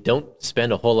general. They don't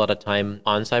spend a whole lot of time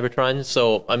on Cybertron,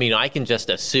 so I mean, I can just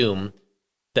assume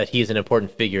that he is an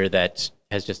important figure that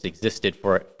has just existed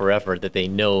for forever, that they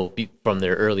know from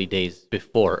their early days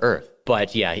before Earth.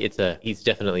 But yeah, he's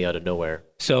definitely out of nowhere.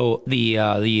 So the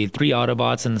three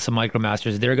Autobots and some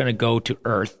Micromasters, they're going to go to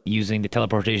Earth using the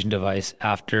teleportation device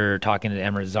after talking to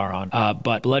Emirate Zaron.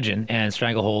 But Bludgeon and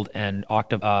Stranglehold and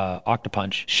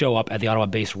Octopunch show up at the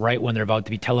Autobot base right when they're about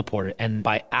to be teleported. And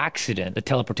by accident, the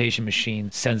teleportation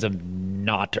machine sends them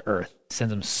not to Earth,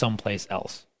 sends them someplace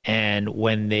else. And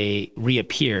when they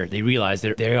reappear, they realize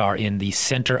that they are in the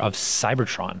center of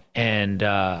Cybertron, and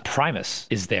Primus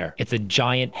is there. It's a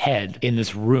giant head in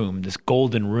this room, this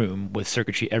golden room with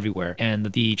circuitry everywhere, and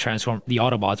the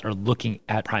Autobots are looking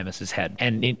at Primus's head.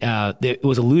 And it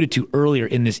was alluded to earlier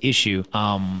in this issue,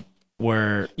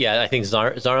 where I think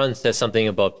Zaron says something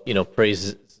about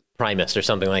praise Primus or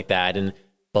something like that, and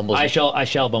I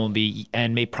shall, Bumblebee,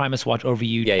 and may Primus watch over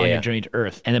you on your journey to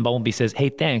Earth. And then Bumblebee says, hey,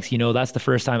 thanks. That's the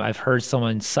first time I've heard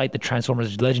someone cite the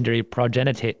Transformers' legendary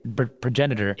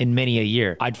progenitor in many a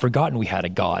year. I'd forgotten we had a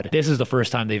god. This is the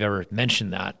first time they've ever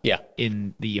mentioned that. Yeah.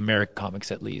 In the American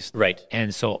comics, at least. Right.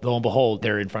 And so, lo and behold,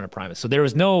 they're in front of Primus. So there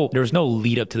was no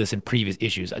lead up to this in previous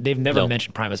issues. They've never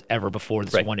mentioned Primus ever before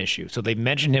this one issue. So they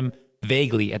mentioned him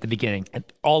vaguely at the beginning, and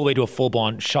all the way to a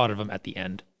full-blown shot of him at the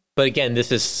end. But again,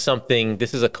 this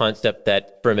is a concept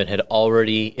that Furman had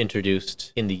already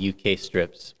introduced in the UK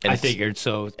strips. And I figured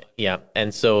so. Yeah.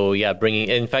 And so,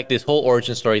 in fact, this whole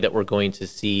origin story that we're going to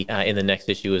see in the next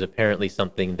issue is apparently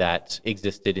something that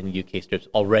existed in the UK strips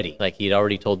already. Like, he had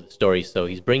already told the story. So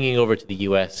he's bringing it over to the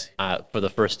US for the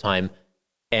first time.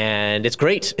 And it's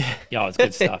great. Yeah, it's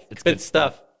good stuff. It's good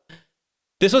stuff.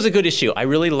 This was a good issue. I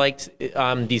really liked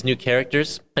these new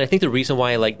characters. And I think the reason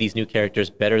why I like these new characters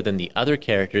better than the other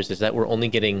characters is that we're only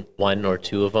getting one or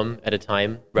two of them at a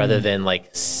time rather than like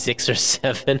 6 or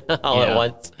 7 all at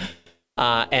once.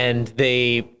 And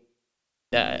they,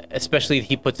 especially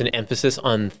he puts an emphasis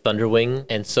on Thunderwing.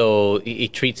 And so he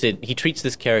treats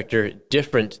this character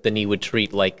different than he would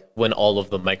treat like when all of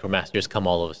the Micromasters come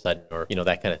all of a sudden, or,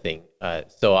 that kind of thing.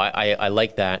 So I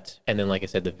like that. And then, like I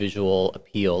said, the visual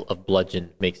appeal of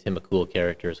Bludgeon makes him a cool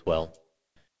character as well.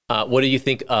 What do you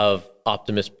think of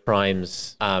Optimus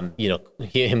Prime's,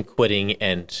 him quitting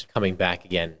and coming back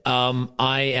again?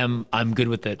 I'm good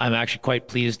with it. I'm actually quite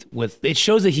pleased with it.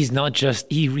 Shows that he's not just,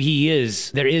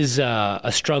 there is a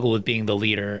struggle with being the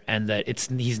leader, and that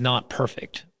he's not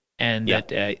perfect. And that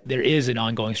there is an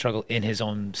ongoing struggle in his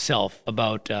own self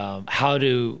about how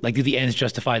to, do the ends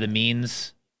justify the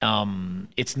means?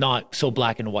 It's not so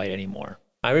black and white anymore.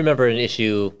 I remember an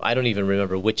issue, I don't even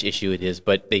remember which issue it is,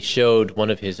 but they showed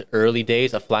one of his early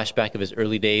days, a flashback of his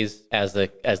early days as the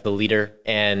leader,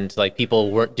 and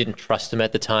people didn't trust him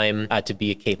at the time to be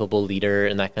a capable leader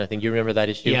and that kind of thing. Do you remember that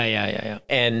issue? Yeah.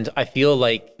 And I feel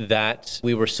like that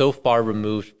we were so far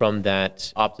removed from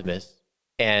that Optimus,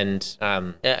 And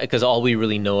because all we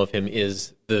really know of him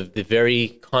is the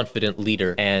very confident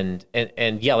leader. And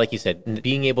yeah, like you said,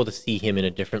 being able to see him in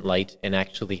a different light and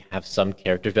actually have some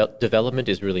character development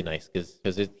is really nice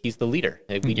because he's the leader.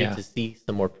 We need to see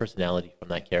some more personality from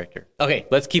that character. Okay,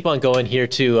 let's keep on going here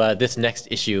to this next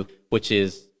issue, which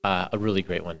is a really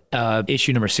great one.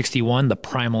 Issue number 61, the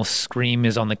Primal Scream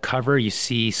is on the cover. You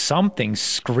see something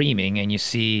screaming, and you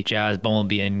see Jazz,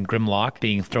 Bumblebee, and Grimlock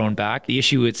being thrown back. The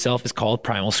issue itself is called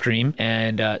Primal Scream,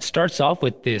 and starts off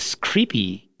with this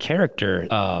creepy character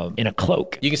in a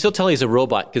cloak. You can still tell he's a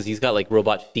robot because he's got like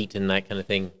robot feet and that kind of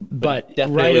thing. But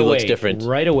definitely right away, looks different.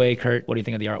 Right away, Kurt, what do you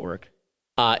think of the artwork?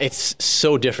 It's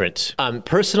so different.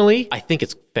 Personally, I think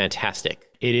it's fantastic.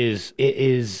 It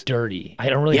is dirty. I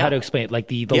don't really know how to explain it. Like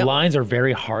the lines are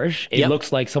very harsh. It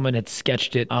looks like someone had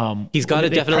sketched it. He's got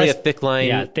definitely a thick line.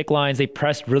 Yeah, thick lines. They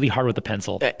pressed really hard with the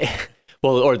pencil.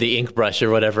 Well, or the ink brush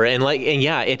or whatever.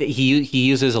 He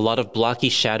uses a lot of blocky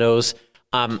shadows.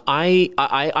 I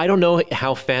don't know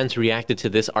how fans reacted to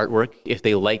this artwork, if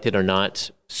they liked it or not.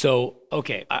 So,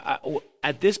 okay,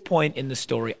 at this point in the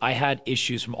story, I had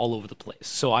issues from all over the place.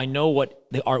 So I know what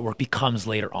the artwork becomes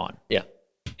later on. Yeah.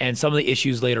 And some of the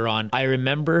issues later on, I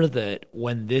remember that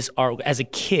when this art, as a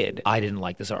kid, I didn't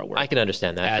like this artwork. I can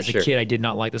understand that. As a kid, I did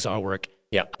not like this artwork.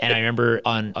 Yeah. And I remember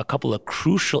on a couple of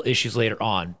crucial issues later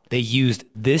on, they used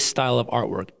this style of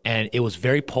artwork, and it was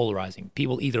very polarizing.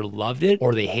 People either loved it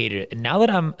or they hated it. And now that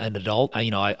I'm an adult,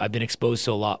 I've been exposed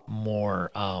to a lot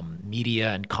more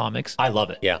media and comics. I love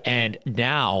it. Yeah. And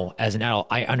now, as an adult,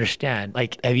 I understand.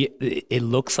 Like, it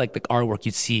looks like the artwork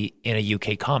you'd see in a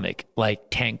UK comic, like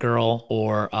Tank Girl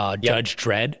or Judge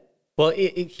Dredd. Well,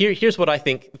 here's what I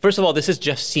think. First of all, this is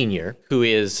Jeff Senior, who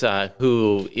is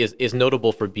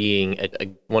notable for being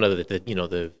one of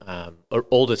the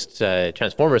oldest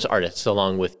Transformers artists,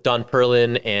 along with Don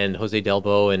Perlin and Jose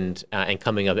Delbo and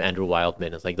coming up Andrew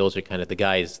Wildman. It's like those are kind of the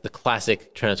guys, the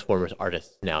classic Transformers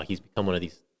artists. Now he's become one of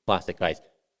these classic guys.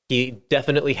 He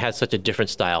definitely has such a different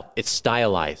style. It's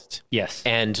stylized. Yes.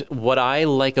 And what I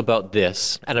like about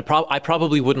this, and I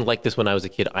probably wouldn't like this when I was a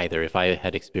kid either if I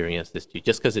had experienced this too,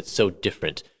 just because it's so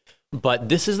different. But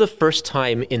this is the first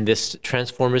time in this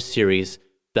Transformers series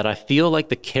that I feel like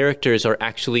the characters are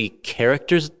actually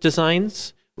characters'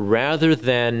 designs rather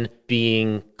than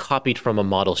being copied from a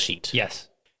model sheet. Yes.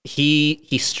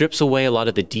 He strips away a lot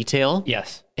of the detail.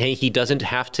 Yes. And he doesn't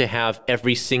have to have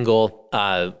every single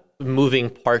moving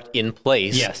part in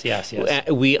place. Yes.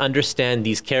 We understand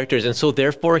these characters, and so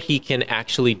therefore he can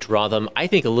actually draw them, I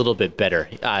think, a little bit better.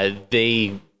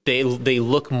 They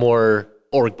look more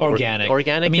organic.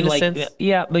 Organic, I mean, in a sense.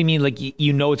 Yeah, I mean, like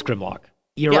you know, it's Grimlock.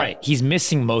 You're right. He's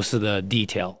missing most of the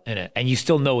detail in it, and you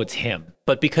still know it's him.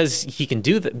 But because he can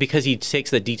do that, because he takes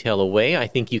the detail away, I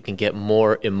think you can get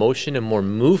more emotion and more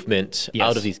movement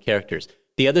out of these characters.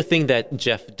 The other thing that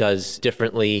Jeff does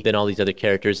differently than all these other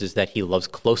characters is that he loves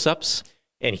close-ups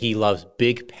and he loves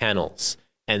big panels.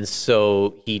 And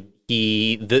so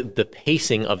the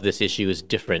pacing of this issue is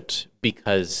different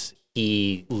because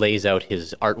he lays out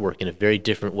his artwork in a very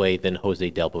different way than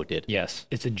Jose Delbo did. Yes.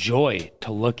 It's a joy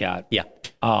to look at. Yeah.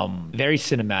 Very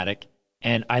cinematic.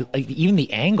 And I like even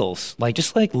the angles, like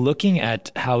just like looking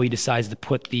at how he decides to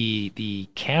put the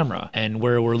camera and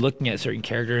where we're looking at certain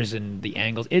characters and the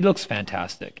angles, it looks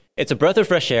fantastic. It's a breath of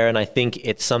fresh air, and I think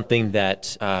it's something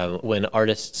that when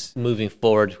artists moving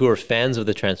forward, who are fans of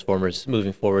the Transformers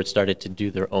moving forward, started to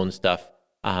do their own stuff,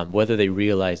 whether they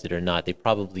realized it or not, they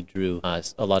probably drew a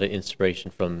lot of inspiration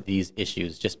from these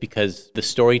issues just because the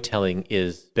storytelling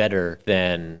is better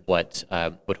than what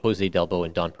Jose Delbo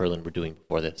and Don Perlin were doing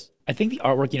before this. I think the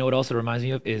artwork, you know what else it reminds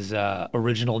me of is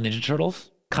original Ninja Turtles.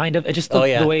 Kind of. It just the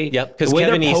way, the way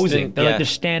they're posing. They're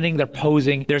standing, they're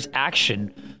posing. There's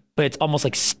action, but it's almost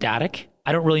like static.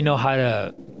 I don't really know how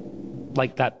to,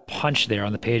 like that punch there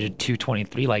on the page at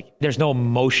 223. Like there's no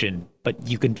motion, but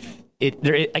you can.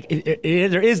 There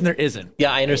is and there isn't.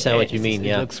 Yeah, I understand what you mean.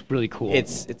 It looks really cool.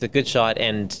 It's a good shot,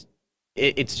 and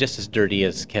it's just as dirty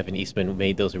as Kevin Eastman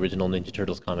made those original Ninja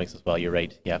Turtles comics as well. You're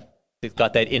right. Yeah. It's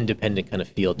got that independent kind of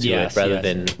feel to it rather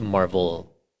than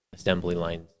Marvel assembly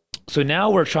lines. So now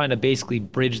we're trying to basically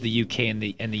bridge the UK and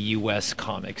the US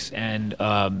comics, and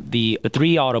the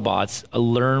three Autobots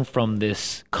learn from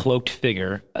this cloaked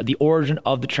figure the origin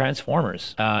of the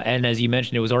Transformers. And as you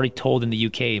mentioned, it was already told in the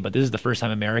UK, but this is the first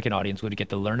time American audience would get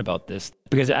to learn about this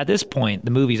because at this point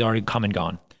the movie's already come and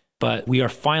gone. But we are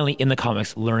finally in the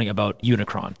comics learning about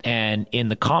Unicron, and in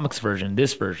the comics version,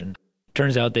 this version.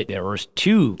 Turns out that there was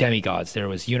two demigods. There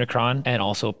was Unicron and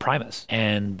also Primus.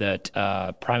 And that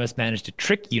Primus managed to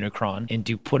trick Unicron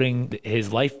into putting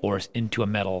his life force into a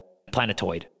metal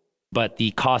planetoid. But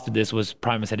the cost of this was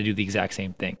Primus had to do the exact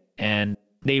same thing. And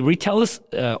they retell this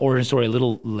origin story a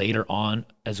little later on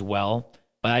as well.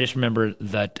 But I just remember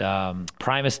that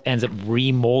Primus ends up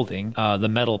remolding the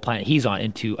metal planet he's on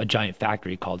into a giant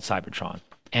factory called Cybertron.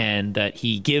 And that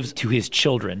he gives to his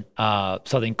children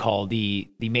something called the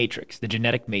Matrix, the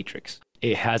genetic Matrix.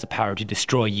 It has a power to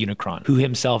destroy Unicron, who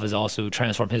himself has also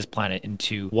transformed his planet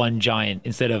into one giant.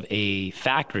 Instead of a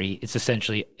factory, it's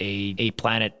essentially a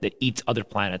planet that eats other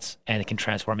planets, and it can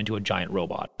transform into a giant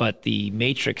robot. But the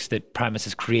Matrix that Primus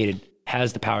has created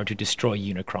has the power to destroy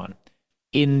Unicron.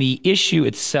 In the issue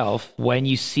itself, when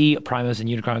you see Primus and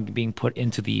Unicron being put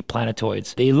into the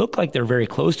planetoids, they look like they're very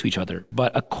close to each other.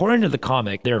 But according to the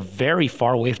comic, they're very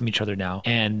far away from each other now,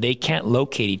 and they can't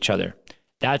locate each other.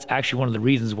 That's actually one of the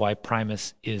reasons why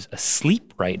Primus is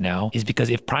asleep right now, is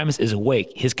because if Primus is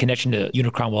awake, his connection to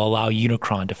Unicron will allow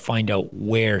Unicron to find out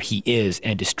where he is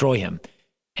and destroy him.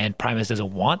 And Primus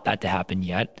doesn't want that to happen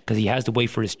yet because he has to wait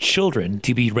for his children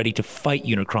to be ready to fight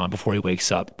Unicron before he wakes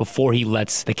up, before he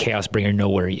lets the Chaos Bringer know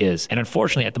where he is. And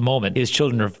unfortunately, at the moment, his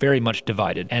children are very much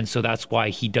divided. And so that's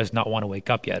why he does not want to wake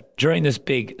up yet. During this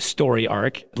big story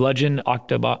arc, Bludgeon,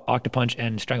 Octopunch,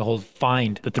 and Stranglehold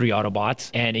find the three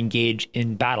Autobots and engage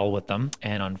in battle with them.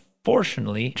 And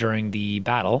unfortunately, during the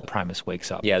battle, Primus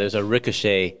wakes up. Yeah, there's a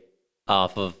ricochet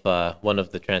off of one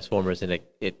of the Transformers, and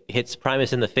it hits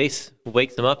Primus in the face,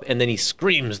 wakes him up, and then he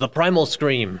screams, the primal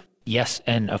scream. Yes,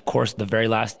 and of course, the very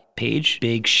last page,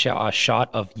 big shot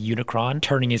of Unicron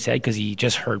turning his head because he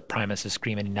just heard Primus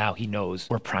scream, and now he knows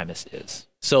where Primus is.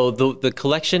 So the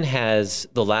collection has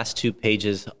the last two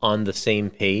pages on the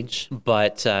same page,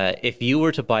 but if you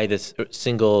were to buy this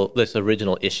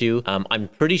original issue, I'm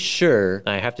pretty sure,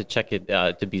 I have to check it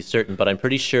to be certain, but I'm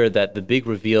pretty sure that the big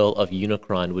reveal of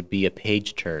Unicron would be a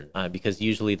page turn, because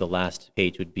usually the last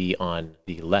page would be on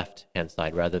the left-hand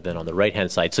side rather than on the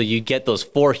right-hand side. So you get those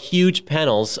 4 huge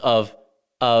panels of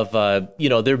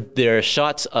there are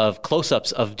shots of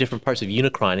close-ups of different parts of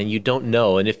Unicron, and you don't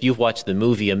know. And if you've watched the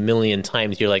movie a million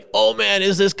times, you're like, oh man,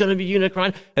 is this going to be Unicron?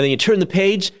 And then you turn the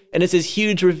page, and it's this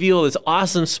huge reveal, this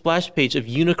awesome splash page of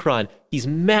Unicron. He's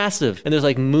massive, and there's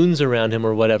like moons around him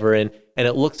or whatever, and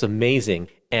it looks amazing.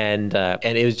 And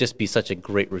it would just be such a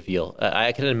great reveal.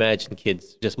 I can imagine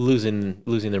kids just losing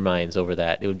their minds over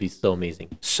that. It would be so amazing.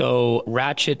 So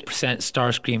Ratchet sent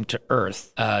Starscream to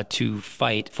Earth to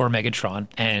fight for Megatron,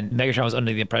 and Megatron was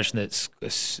under the impression that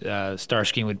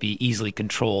Starscream would be easily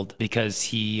controlled because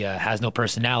he has no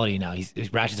personality now.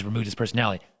 Ratchet's removed his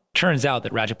personality. Turns out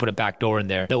that Ratchet put a back door in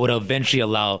there that would eventually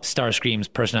allow Starscream's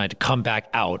personality to come back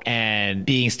out. And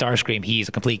being Starscream, he's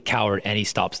a complete coward, and he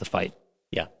stops the fight.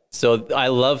 Yeah. So I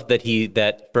love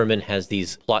that Furman has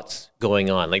these plots going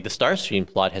on. Like the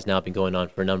Starscream plot has now been going on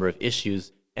for a number of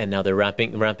issues, and now they're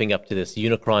ramping up to this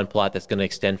Unicron plot that's going to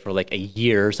extend for like a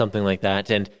year or something like that.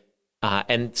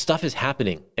 And stuff is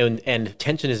happening, and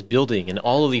tension is building, and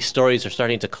all of these stories are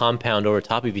starting to compound over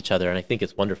top of each other, and I think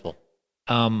it's wonderful.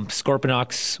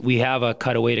 Scorponok's, we have a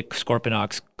cutaway to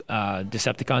Scorponok's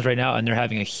Decepticons right now, and they're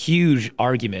having a huge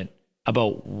argument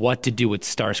about what to do with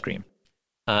Starscream.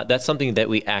 That's something that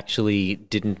we actually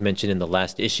didn't mention in the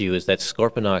last issue, is that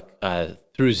Scorponok,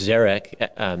 through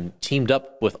Zarek, teamed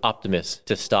up with Optimus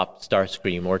to stop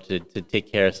Starscream or to take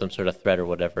care of some sort of threat or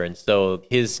whatever. And so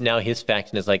his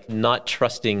faction is like not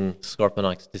trusting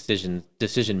Scorponok's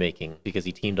decision-making because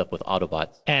he teamed up with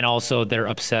Autobots. And also they're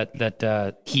upset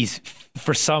that he's,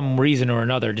 for some reason or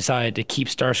another, decided to keep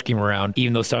Starscream around,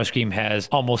 even though Starscream has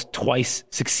almost twice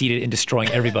succeeded in destroying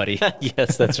everybody.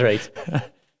 Yes, that's right.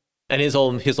 And his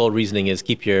whole reasoning is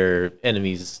keep your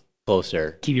enemies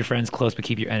closer. Keep your friends close, but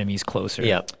keep your enemies closer.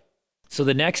 Yeah. So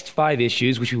the next 5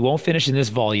 issues, which we won't finish in this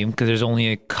volume because there's only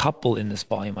a couple in this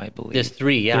volume, I believe. There's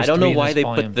 3. Yeah, I don't know why they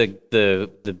put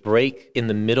the break in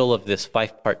the middle of this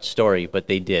 5-part story, but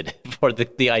they did for the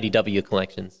IDW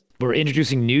collections. We're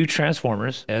introducing new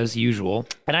Transformers, as usual.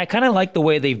 And I kind of like the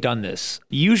way they've done this.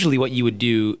 Usually what you would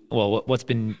do, well,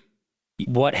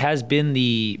 what has been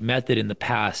the method in the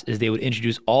past is they would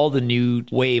introduce all the new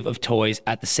wave of toys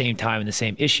at the same time in the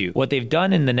same issue. What they've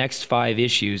done in the next 5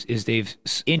 issues is they've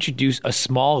introduced a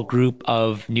small group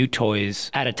of new toys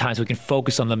at a time so we can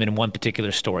focus on them in one particular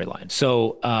storyline.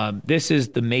 So this is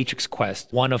the Matrix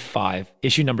Quest, 1 of 5,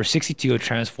 issue number 62 of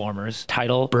Transformers,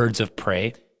 title Birds of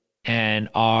Prey. And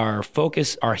our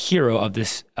hero of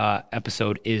this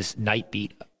episode is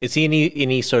Nightbeat. Is he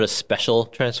any sort of special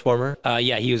Transformer?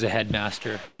 Yeah, he was a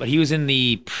headmaster, but he was in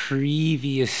the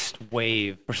previous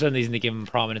wave. For some reason, they gave him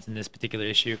prominence in this particular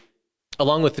issue.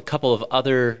 Along with a couple of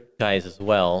other guys as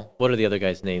well. What are the other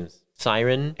guys' names?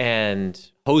 Siren and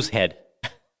Hosehead.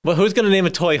 Well, who's going to name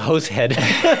a toy Hosehead?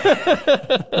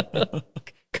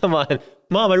 Come on.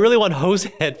 Mom, I really want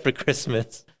Hosehead for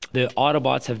Christmas. The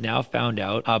Autobots have now found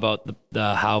out about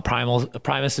how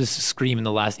Primus's scream in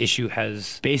the last issue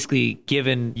has basically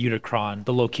given Unicron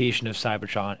the location of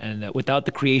Cybertron, and that without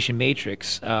the creation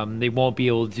matrix, they won't be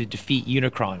able to defeat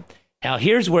Unicron. Now,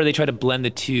 here's where they try to blend the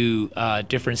two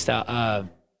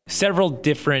several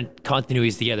different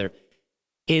continuities together.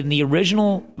 In the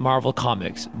original Marvel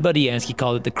comics, Budiansky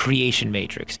called it the creation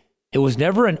matrix. It was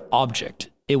never an object.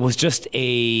 It was just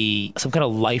some kind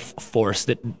of life force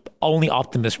that only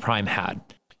Optimus Prime had.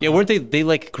 Yeah, weren't they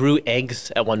like grew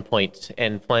eggs at one point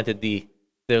and planted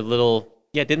their little...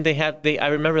 Yeah, didn't they have... I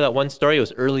remember that one story, it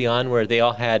was early on, where they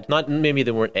all had... Not maybe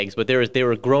they weren't eggs, but they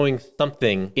were growing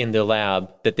something in their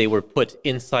lab that they were put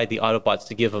inside the Autobots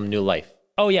to give them new life.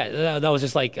 Oh yeah, that was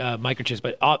just like microchips,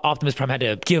 but Optimus Prime had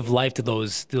to give life to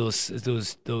those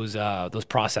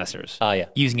processors. Yeah.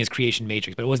 Using his creation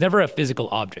matrix, but it was never a physical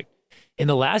object. In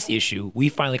the last issue, we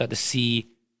finally got to see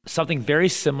something very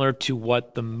similar to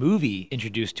what the movie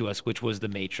introduced to us, which was the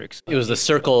Matrix. It was the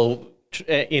circle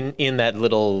in that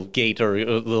little gate or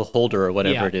little holder or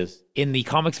whatever it is. In the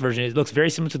comics version, it looks very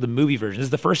similar to the movie version. This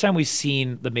is the first time we've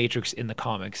seen the Matrix in the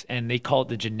comics, and they call it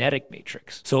the genetic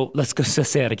matrix. So let's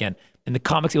say that again. In the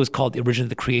comics, it was called originally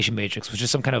the creation matrix, which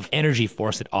is some kind of energy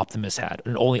force that Optimus had,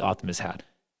 and only Optimus had.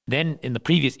 Then in the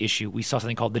previous issue, we saw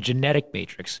something called the genetic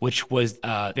matrix, which was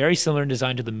very similar in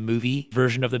design to the movie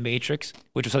version of the Matrix,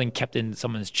 which was something kept in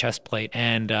someone's chest plate,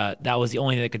 and that was the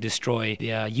only thing that could destroy the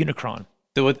Unicron.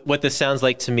 So what this sounds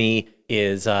like to me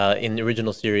is in the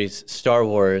original series, Star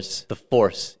Wars, the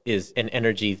Force is an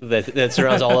energy that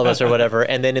surrounds all of us or whatever.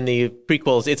 And then in the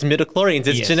prequels, it's midichlorians,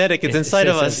 it's genetic, it's inside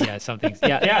of us. Yeah, something.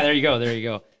 Yeah, there you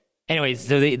go. Anyways,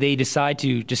 so they decide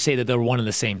to just say that they're one and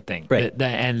the same thing. Right.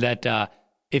 And that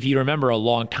if you remember a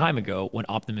long time ago when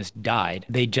Optimus died,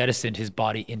 they jettisoned his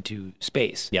body into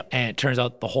space. Yep. And it turns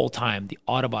out the whole time the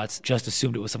Autobots just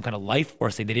assumed it was some kind of life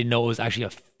force thing. They didn't know it was actually a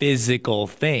physical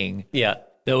thing. Yeah.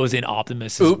 That was in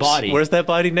Optimus's body. Where's that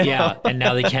body now? Yeah, and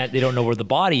now they don't know where the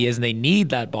body is, and they need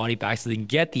that body back so they can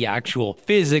get the actual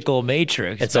physical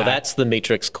Matrix. And so that's the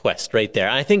Matrix quest right there.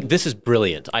 And I think this is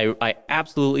brilliant. I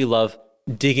absolutely love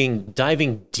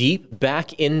diving deep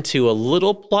back into a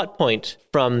little plot point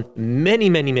from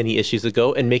many, many, many issues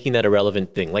ago and making that a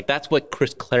relevant thing. Like that's what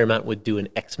Chris Claremont would do in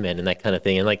X-Men and that kind of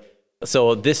thing. And like,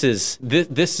 so this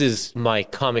is my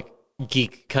comic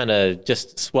geek kind of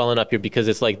just swelling up here, because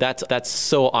it's like that's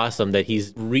so awesome that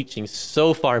he's reaching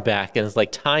so far back and it's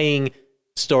like tying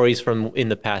stories from in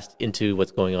the past into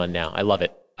what's going on now. I love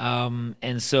it.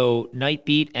 And so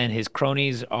Nightbeat and his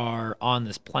cronies are on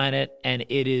this planet, and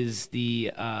it is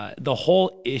the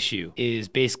whole issue is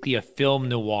basically a film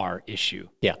noir issue.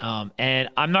 Yeah. And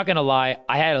I'm not gonna lie,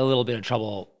 I had a little bit of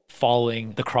trouble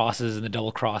following the crosses and the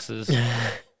double crosses,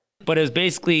 but it was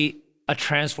basically a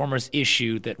Transformers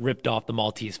issue that ripped off the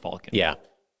Maltese Falcon. Yeah.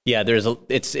 Yeah,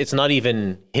 it's not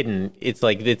even hidden. It's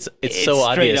like it's so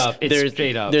obvious. It's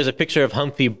straight up. There's a picture of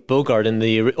Humphrey Bogart in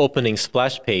the opening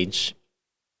splash page.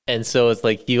 And so it's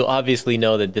like you obviously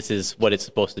know that this is what it's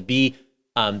supposed to be.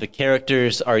 The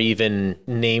characters are even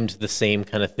named the same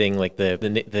kind of thing. Like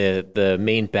the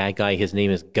main bad guy, his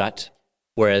name is Gut,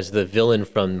 whereas the villain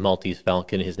from Maltese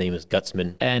Falcon, his name is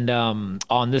Gutsman. And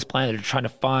on this planet, they're trying to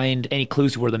find any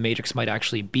clues to where the Matrix might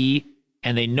actually be.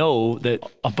 And they know that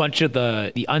a bunch of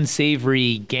the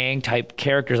unsavory gang type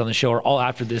characters on the show are all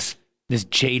after this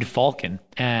Jade Falcon.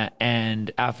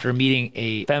 And after meeting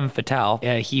a femme fatale,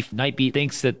 Nightbeat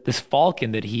thinks that this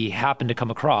Falcon that he happened to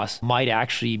come across might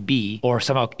actually be, or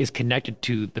somehow is connected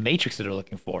to the Matrix that they're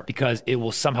looking for, because it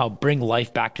will somehow bring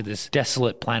life back to this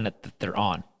desolate planet that they're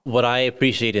on. What I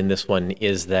appreciate in this one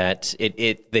is that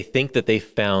they think that they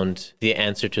found the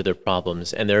answer to their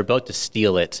problems and they're about to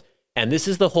steal it. And this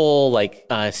is the whole like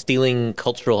stealing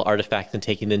cultural artifacts and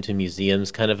taking them to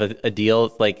museums kind of a deal.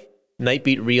 It's like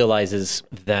Nightbeat realizes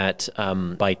that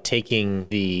by taking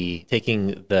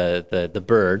the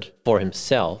bird for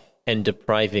himself and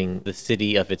depriving the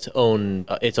city of its own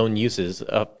uses,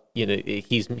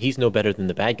 he's no better than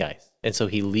the bad guys. And so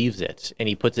he leaves it and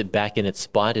he puts it back in its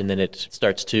spot, and then it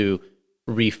starts to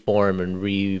reform and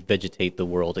revegetate the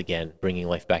world again, bringing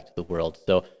life back to the world.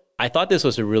 So I thought this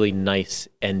was a really nice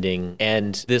ending.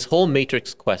 And this whole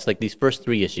Matrix quest, like these first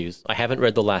 3 issues, I haven't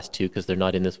read the last 2 because they're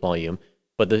not in this volume,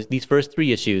 but these first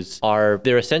 3 issues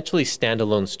they're essentially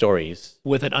standalone stories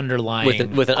with an underlying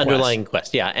underlying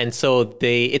quest. Yeah. And so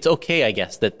it's okay, I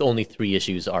guess, that only 3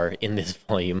 issues are in this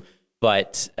volume.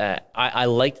 But I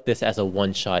liked this as a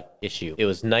one-shot issue. It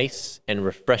was nice and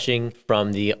refreshing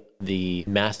from the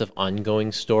massive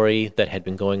ongoing story that had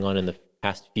been going on in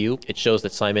past few. It shows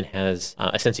that Simon has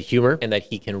a sense of humor and that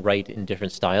he can write in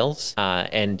different styles.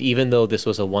 And even though this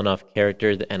was a one-off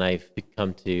character, and I've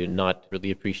come to not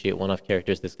really appreciate one-off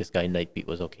characters, this guy Nightbeat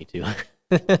was okay too.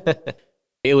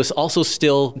 It was also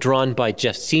still drawn by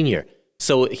Jeff Sr.,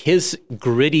 so his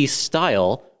gritty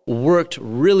style worked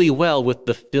really well with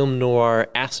the film noir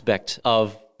aspect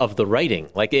of the writing.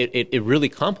 Like it really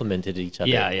complemented each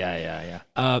other. Yeah.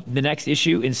 The next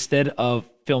issue, instead of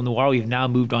film noir, we've now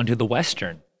moved on to the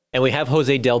Western. And we have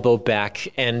Jose Delbo back,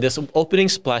 and this opening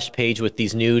splash page with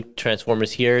these new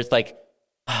Transformers here, it's like,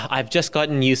 I've just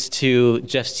gotten used to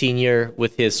Jeff Sr.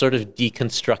 with his sort of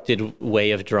deconstructed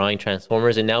way of drawing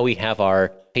Transformers, and now we have our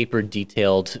paper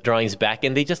detailed drawings back,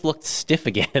 and they just look stiff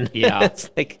again. Yeah. It's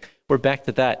like, we're back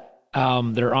to that.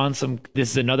 They're on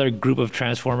this is another group of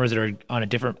Transformers that are on a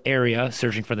different area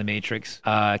searching for the Matrix.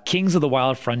 Kings of the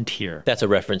Wild Frontier. That's a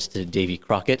reference to Davy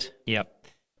Crockett. Yep.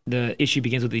 The issue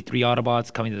begins with the three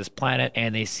Autobots coming to this planet,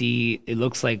 and they see, it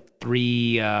looks like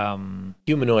three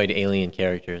humanoid alien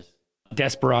characters.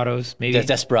 Desperados, maybe.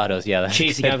 Desperados, yeah.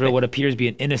 Chasing after what appears to be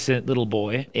an innocent little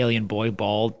boy, alien boy,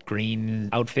 bald, green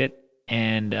outfit.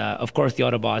 And of course, the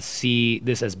Autobots see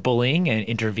this as bullying and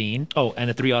intervene. Oh, and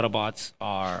the three Autobots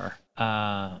are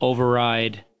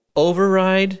Override,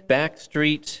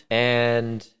 Backstreet,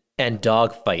 and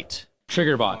Dogfight.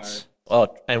 Triggerbots. Oh,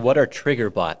 and what are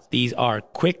Triggerbots? These are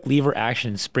quick lever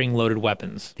action spring-loaded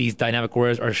weapons. These dynamic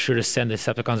warriors are sure to send the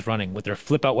Decepticons running. With their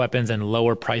flip-out weapons and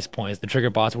lower price points, the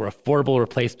Triggerbots were affordable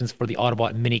replacements for the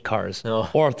Autobot mini cars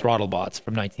or Throttlebots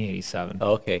from 1987.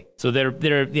 Oh, okay. So they're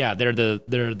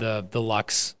the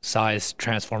deluxe size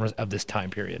Transformers of this time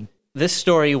period. This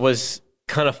story was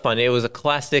kind of fun. It was a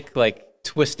classic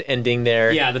twist ending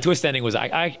there. Yeah, the twist ending was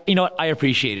I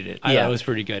appreciated it. I thought it was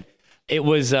pretty good. It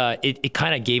was, it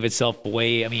kind of gave itself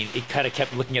away. I mean, it kind of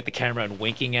kept looking at the camera and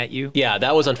winking at you. Yeah,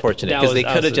 that was unfortunate because they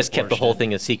could have just kept the whole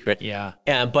thing a secret. Yeah.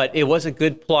 But it was a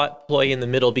good plot ploy in the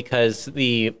middle because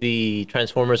the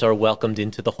Transformers are welcomed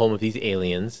into the home of these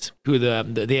aliens. Who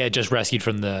they had just rescued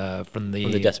from the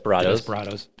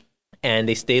Desperados. And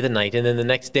they stay the night, and then the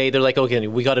next day they're like, okay,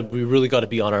 we really got to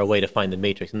be on our way to find the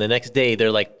Matrix. And the next day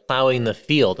they're like plowing the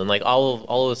field, and like all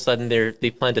of a sudden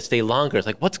they plan to stay longer. It's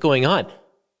like, what's going on?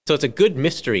 So it's a good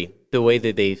mystery, the way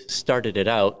that they started it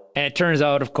out. And it turns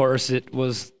out, of course, it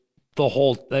was the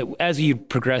whole, as you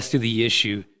progress through the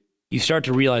issue, you start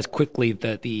to realize quickly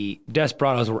that the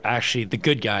Desperados were actually the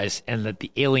good guys, and that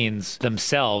the aliens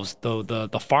themselves,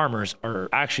 the farmers, are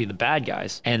actually the bad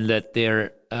guys, and that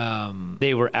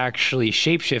they were actually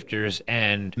shapeshifters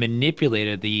and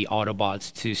manipulated the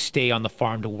Autobots to stay on the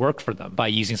farm to work for them by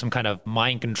using some kind of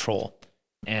mind control.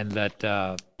 And that,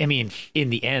 in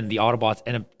the end, the Autobots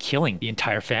end up killing the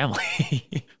entire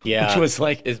family. Yeah, which was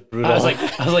like, it's brutal. I was like,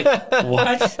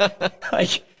 what?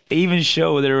 Like, they even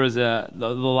show there was the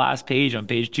last page on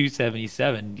page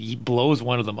 277. He blows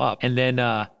one of them up, and then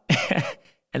and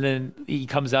then he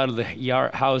comes out of the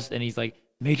house and he's like,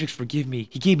 Matrix, forgive me.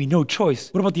 He gave me no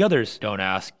choice. What about the others? Don't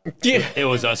ask. Yeah. It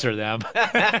was us or them.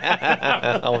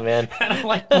 Oh man. And I'm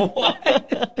like,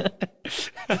 what?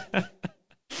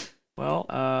 Well,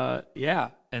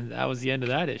 yeah, and that was the end of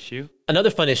that issue. Another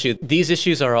fun issue. These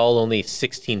issues are all only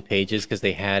 16 pages because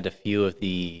they had a few of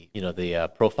the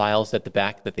profiles at the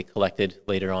back that they collected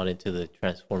later on into the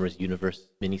Transformers Universe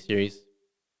miniseries.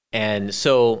 And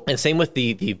same with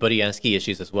the Budiansky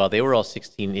issues as well. They were all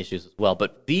 16 issues as well.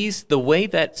 But the way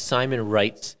that Simon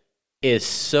writes is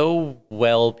so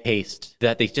well paced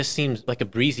that they just seem like a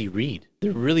breezy read.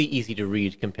 They're really easy to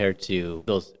read compared to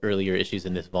those earlier issues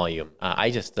in this volume. I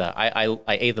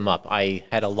ate them up. I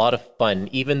had a lot of fun,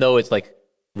 even though it's like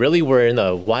really we're in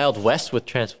the Wild West with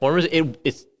Transformers.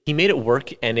 He made it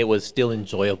work, and it was still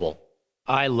enjoyable.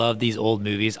 I love these old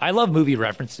movies. I love movie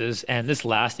references, and this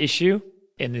last issue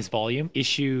in this volume,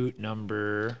 issue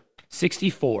number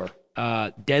 64,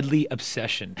 Deadly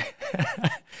Obsession.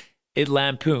 It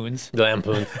harpoons one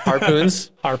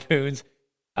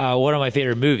of my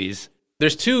favorite movies.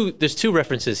 There's two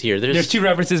references here. There's two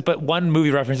references, but one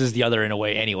movie references the other in a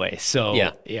way anyway. So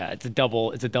yeah, it's a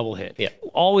double hit. Yeah.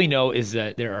 All we know is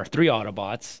that there are three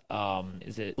Autobots.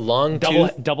 Is it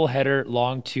Longtooth, double header,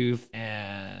 Longtooth,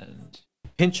 and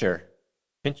Pincher,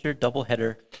 double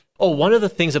header. Oh, one of the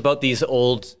things about these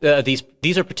old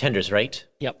these are pretenders, right?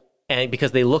 Yep. And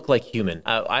because they look like human.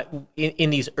 In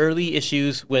these early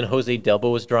issues when Jose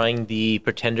Delbo was drawing the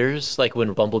pretenders, like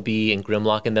when Bumblebee and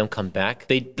Grimlock and them come back,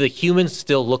 the humans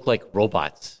still look like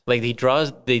robots. Like they draw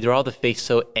the face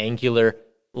so angular,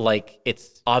 like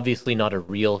it's obviously not a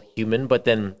real human. But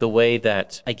then the way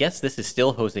that, I guess this is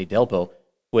still Jose Delbo,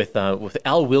 with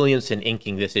Al Williamson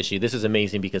inking this issue. This is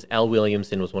amazing because Al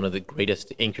Williamson was one of the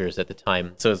greatest inkers at the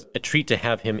time. So it's a treat to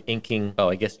have him inking,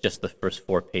 I guess just the first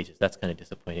 4 pages. That's kind of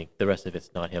disappointing. The rest of it's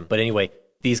not him. But anyway,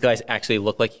 these guys actually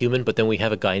look like human, but then we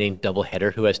have a guy named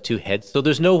Doubleheader who has 2 heads. So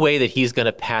there's no way that he's going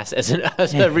to pass as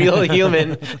a real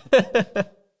human.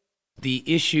 The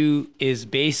issue is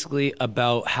basically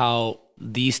about how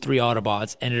these 3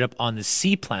 Autobots ended up on the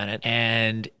sea planet,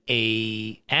 and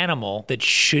a animal that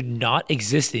should not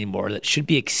exist anymore, that should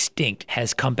be extinct,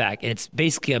 has come back. And it's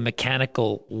basically a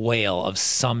mechanical whale of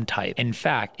some type. In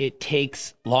fact, it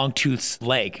takes Longtooth's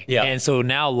leg. Yeah. And so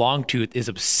now Longtooth is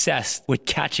obsessed with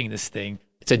catching this thing.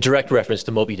 It's a direct reference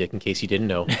to Moby Dick, in case you didn't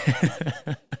know.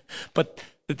 But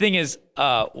the thing is,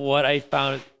 what I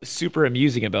found super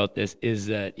amusing about this is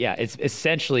that, it's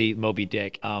essentially Moby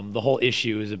Dick. The whole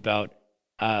issue is about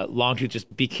Longtooth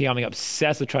just becoming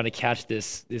obsessed with trying to catch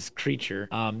this creature.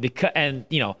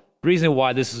 The reason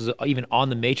why this is even on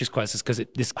the Matrix quest is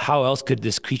because how else could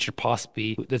this creature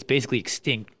possibly, that's basically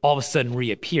extinct, all of a sudden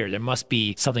reappear? There must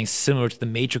be something similar to the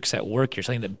Matrix at work here,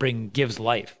 something that gives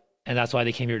life. And that's why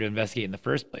they came here to investigate in the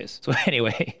first place. So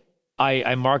anyway,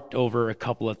 I marked over a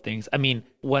couple of things. I mean,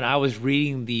 when I was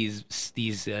reading these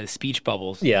speech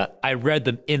bubbles, I read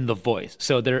them in the voice.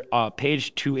 So they're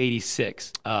page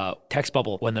 286, text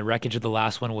bubble. When the wreckage of the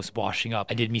last one was washing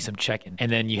up, I did me some checking,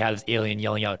 and then you had this alien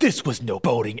yelling out, "This was no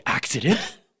boating accident."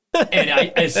 And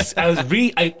I was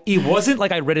reading. It wasn't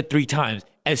like I read it 3 times.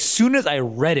 As soon as I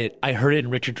read it, I heard it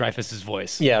in Richard Dreyfuss's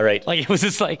voice. Yeah, right. Like, it was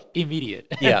just like immediate.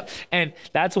 Yeah. And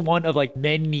that's one of like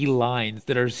many lines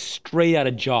that are straight out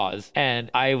of Jaws.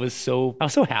 And I was so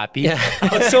happy. Yeah.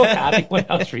 I was so happy when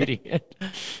I was reading it.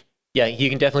 Yeah, you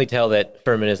can definitely tell that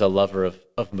Furman is a lover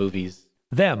of movies.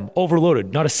 Them,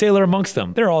 overloaded, not a sailor amongst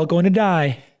them. They're all going to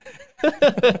die.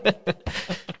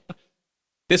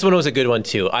 This one was a good one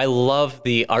too. I love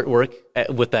the artwork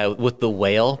with the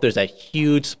whale. There's that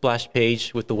huge splash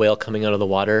page with the whale coming out of the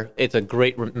water. It's a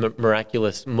great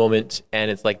miraculous moment, and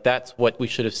it's like that's what we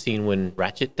should have seen when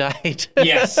Ratchet died.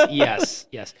 Yes.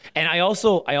 And I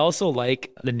also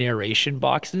like the narration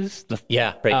boxes.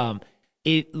 Right. I'm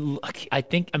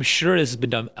sure this has been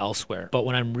done elsewhere, but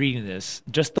when I'm reading this,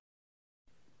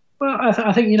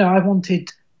 I think I wanted,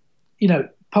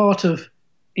 part of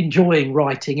enjoying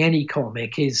writing any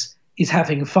comic is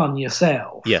having fun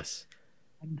yourself. Yes.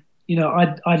 And,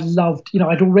 I loved,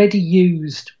 I'd already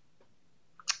used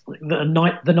the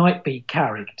Nightbeat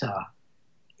character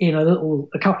in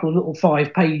a couple of little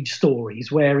 5-page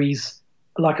stories where he's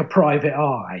like a private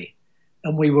eye,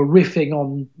 and we were riffing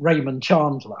on Raymond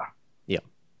Chandler. Yeah.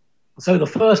 So the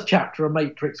first chapter of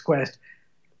Matrix Quest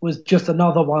was just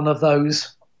another one of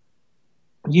those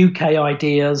UK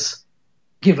ideas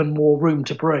given more room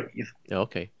to breathe.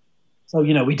 Okay. So,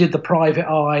 we did the private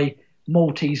eye,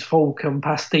 Maltese Falcon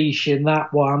pastiche in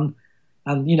that one,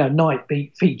 and,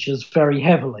 Nightbeat features very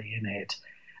heavily in it.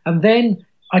 And then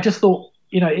I just thought,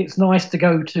 it's nice to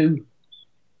go to,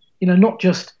 not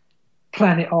just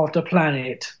planet after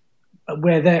planet,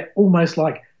 where they're almost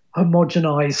like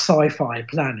homogenized sci-fi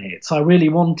planets. I really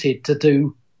wanted to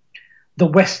do the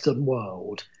Western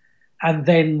world and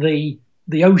then the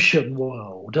ocean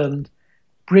world, and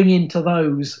bring into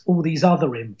those all these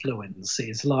other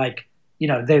influences, like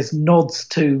there's nods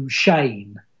to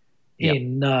Shane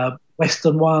in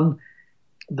Western one.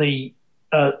 The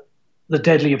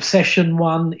Deadly Obsession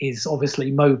one is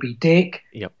obviously Moby Dick.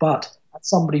 Yep. But as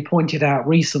somebody pointed out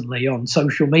recently on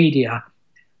social media,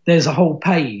 there's a whole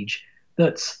page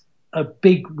that's a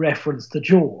big reference to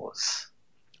Jaws.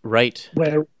 Right.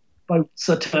 Where boats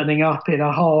are turning up in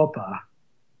a harbour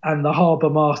and the harbour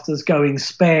master's going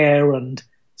spare and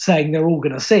saying they're all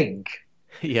going to sink.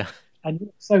 Yeah.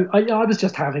 And so I was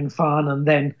just having fun. And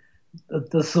then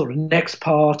the sort of next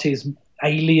part is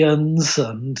aliens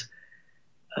and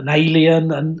an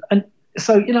alien. And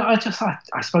so,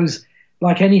 I suppose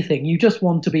like anything, you just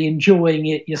want to be enjoying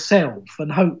it yourself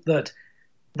and hope that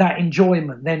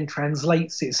enjoyment then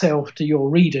translates itself to your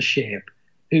readership,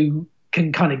 who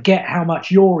can kind of get how much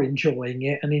you're enjoying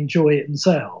it and enjoy it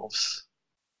themselves.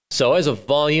 So as a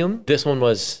volume, this one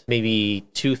was maybe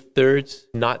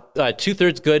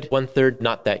 2/3 good, 1/3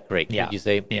 not that great. Yeah. Would you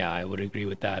say? Yeah, I would agree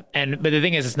with that. But the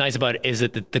thing is, it's nice about it is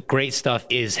that the great stuff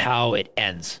is how it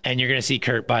ends. And you're gonna see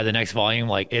Kurt by the next volume,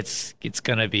 like it's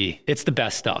the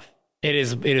best stuff. It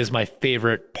is my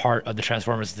favorite part of the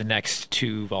Transformers, the next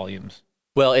 2 volumes.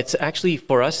 Well, it's actually,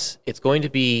 for us, it's going to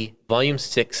be volume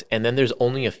 6, and then there's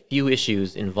only a few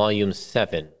issues in volume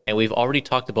 7. And we've already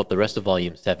talked about the rest of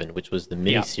volume 7, which was the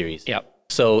miniseries. Yeah.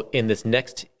 So in the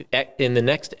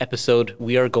next episode,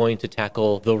 we are going to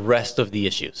tackle the rest of the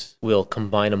issues. We'll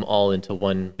combine them all into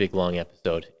one big long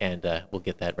episode, and we'll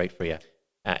get that right for you.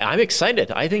 I'm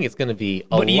excited. I think it's going to be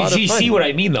a lot of fun. You see what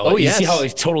I mean, though? Oh, you yes. see how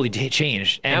it's totally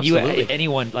changed. And Absolutely.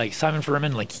 Anyone like Simon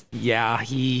Furman, like, yeah,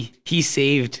 he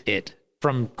saved it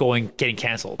from getting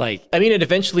canceled. Like, I mean, it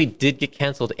eventually did get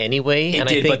canceled anyway. It and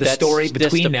did, I think but the that's story just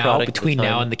between a now product of the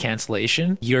time. and the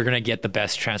cancellation, you're gonna get the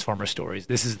best Transformer stories.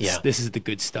 This is the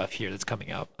good stuff here that's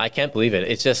coming up. I can't believe it.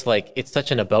 It's just like, it's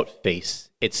such an about face.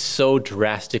 It's so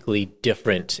drastically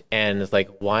different. And it's like,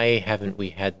 why haven't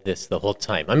we had this the whole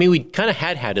time? I mean, we kind of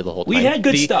had it the whole time. We had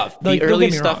good stuff. The Like, don't early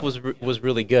get me stuff wrong. was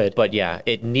really good. But yeah,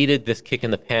 it needed this kick in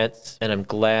the pants. And I'm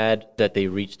glad that they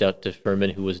reached out to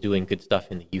Furman, who was doing good stuff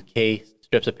in the UK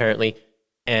strips, apparently.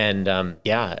 And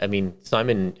I mean,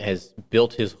 Simon has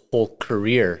built his whole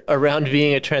career around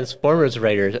being a Transformers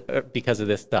writer because of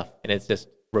this stuff. And it's just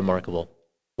remarkable.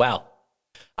 Wow.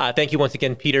 Thank you once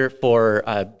again, Peter, for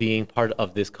being part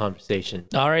of this conversation.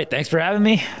 All right. Thanks for having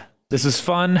me. This is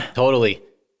fun. Totally.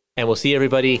 And we'll see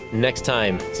everybody next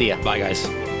time. See ya. Bye,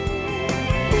 guys.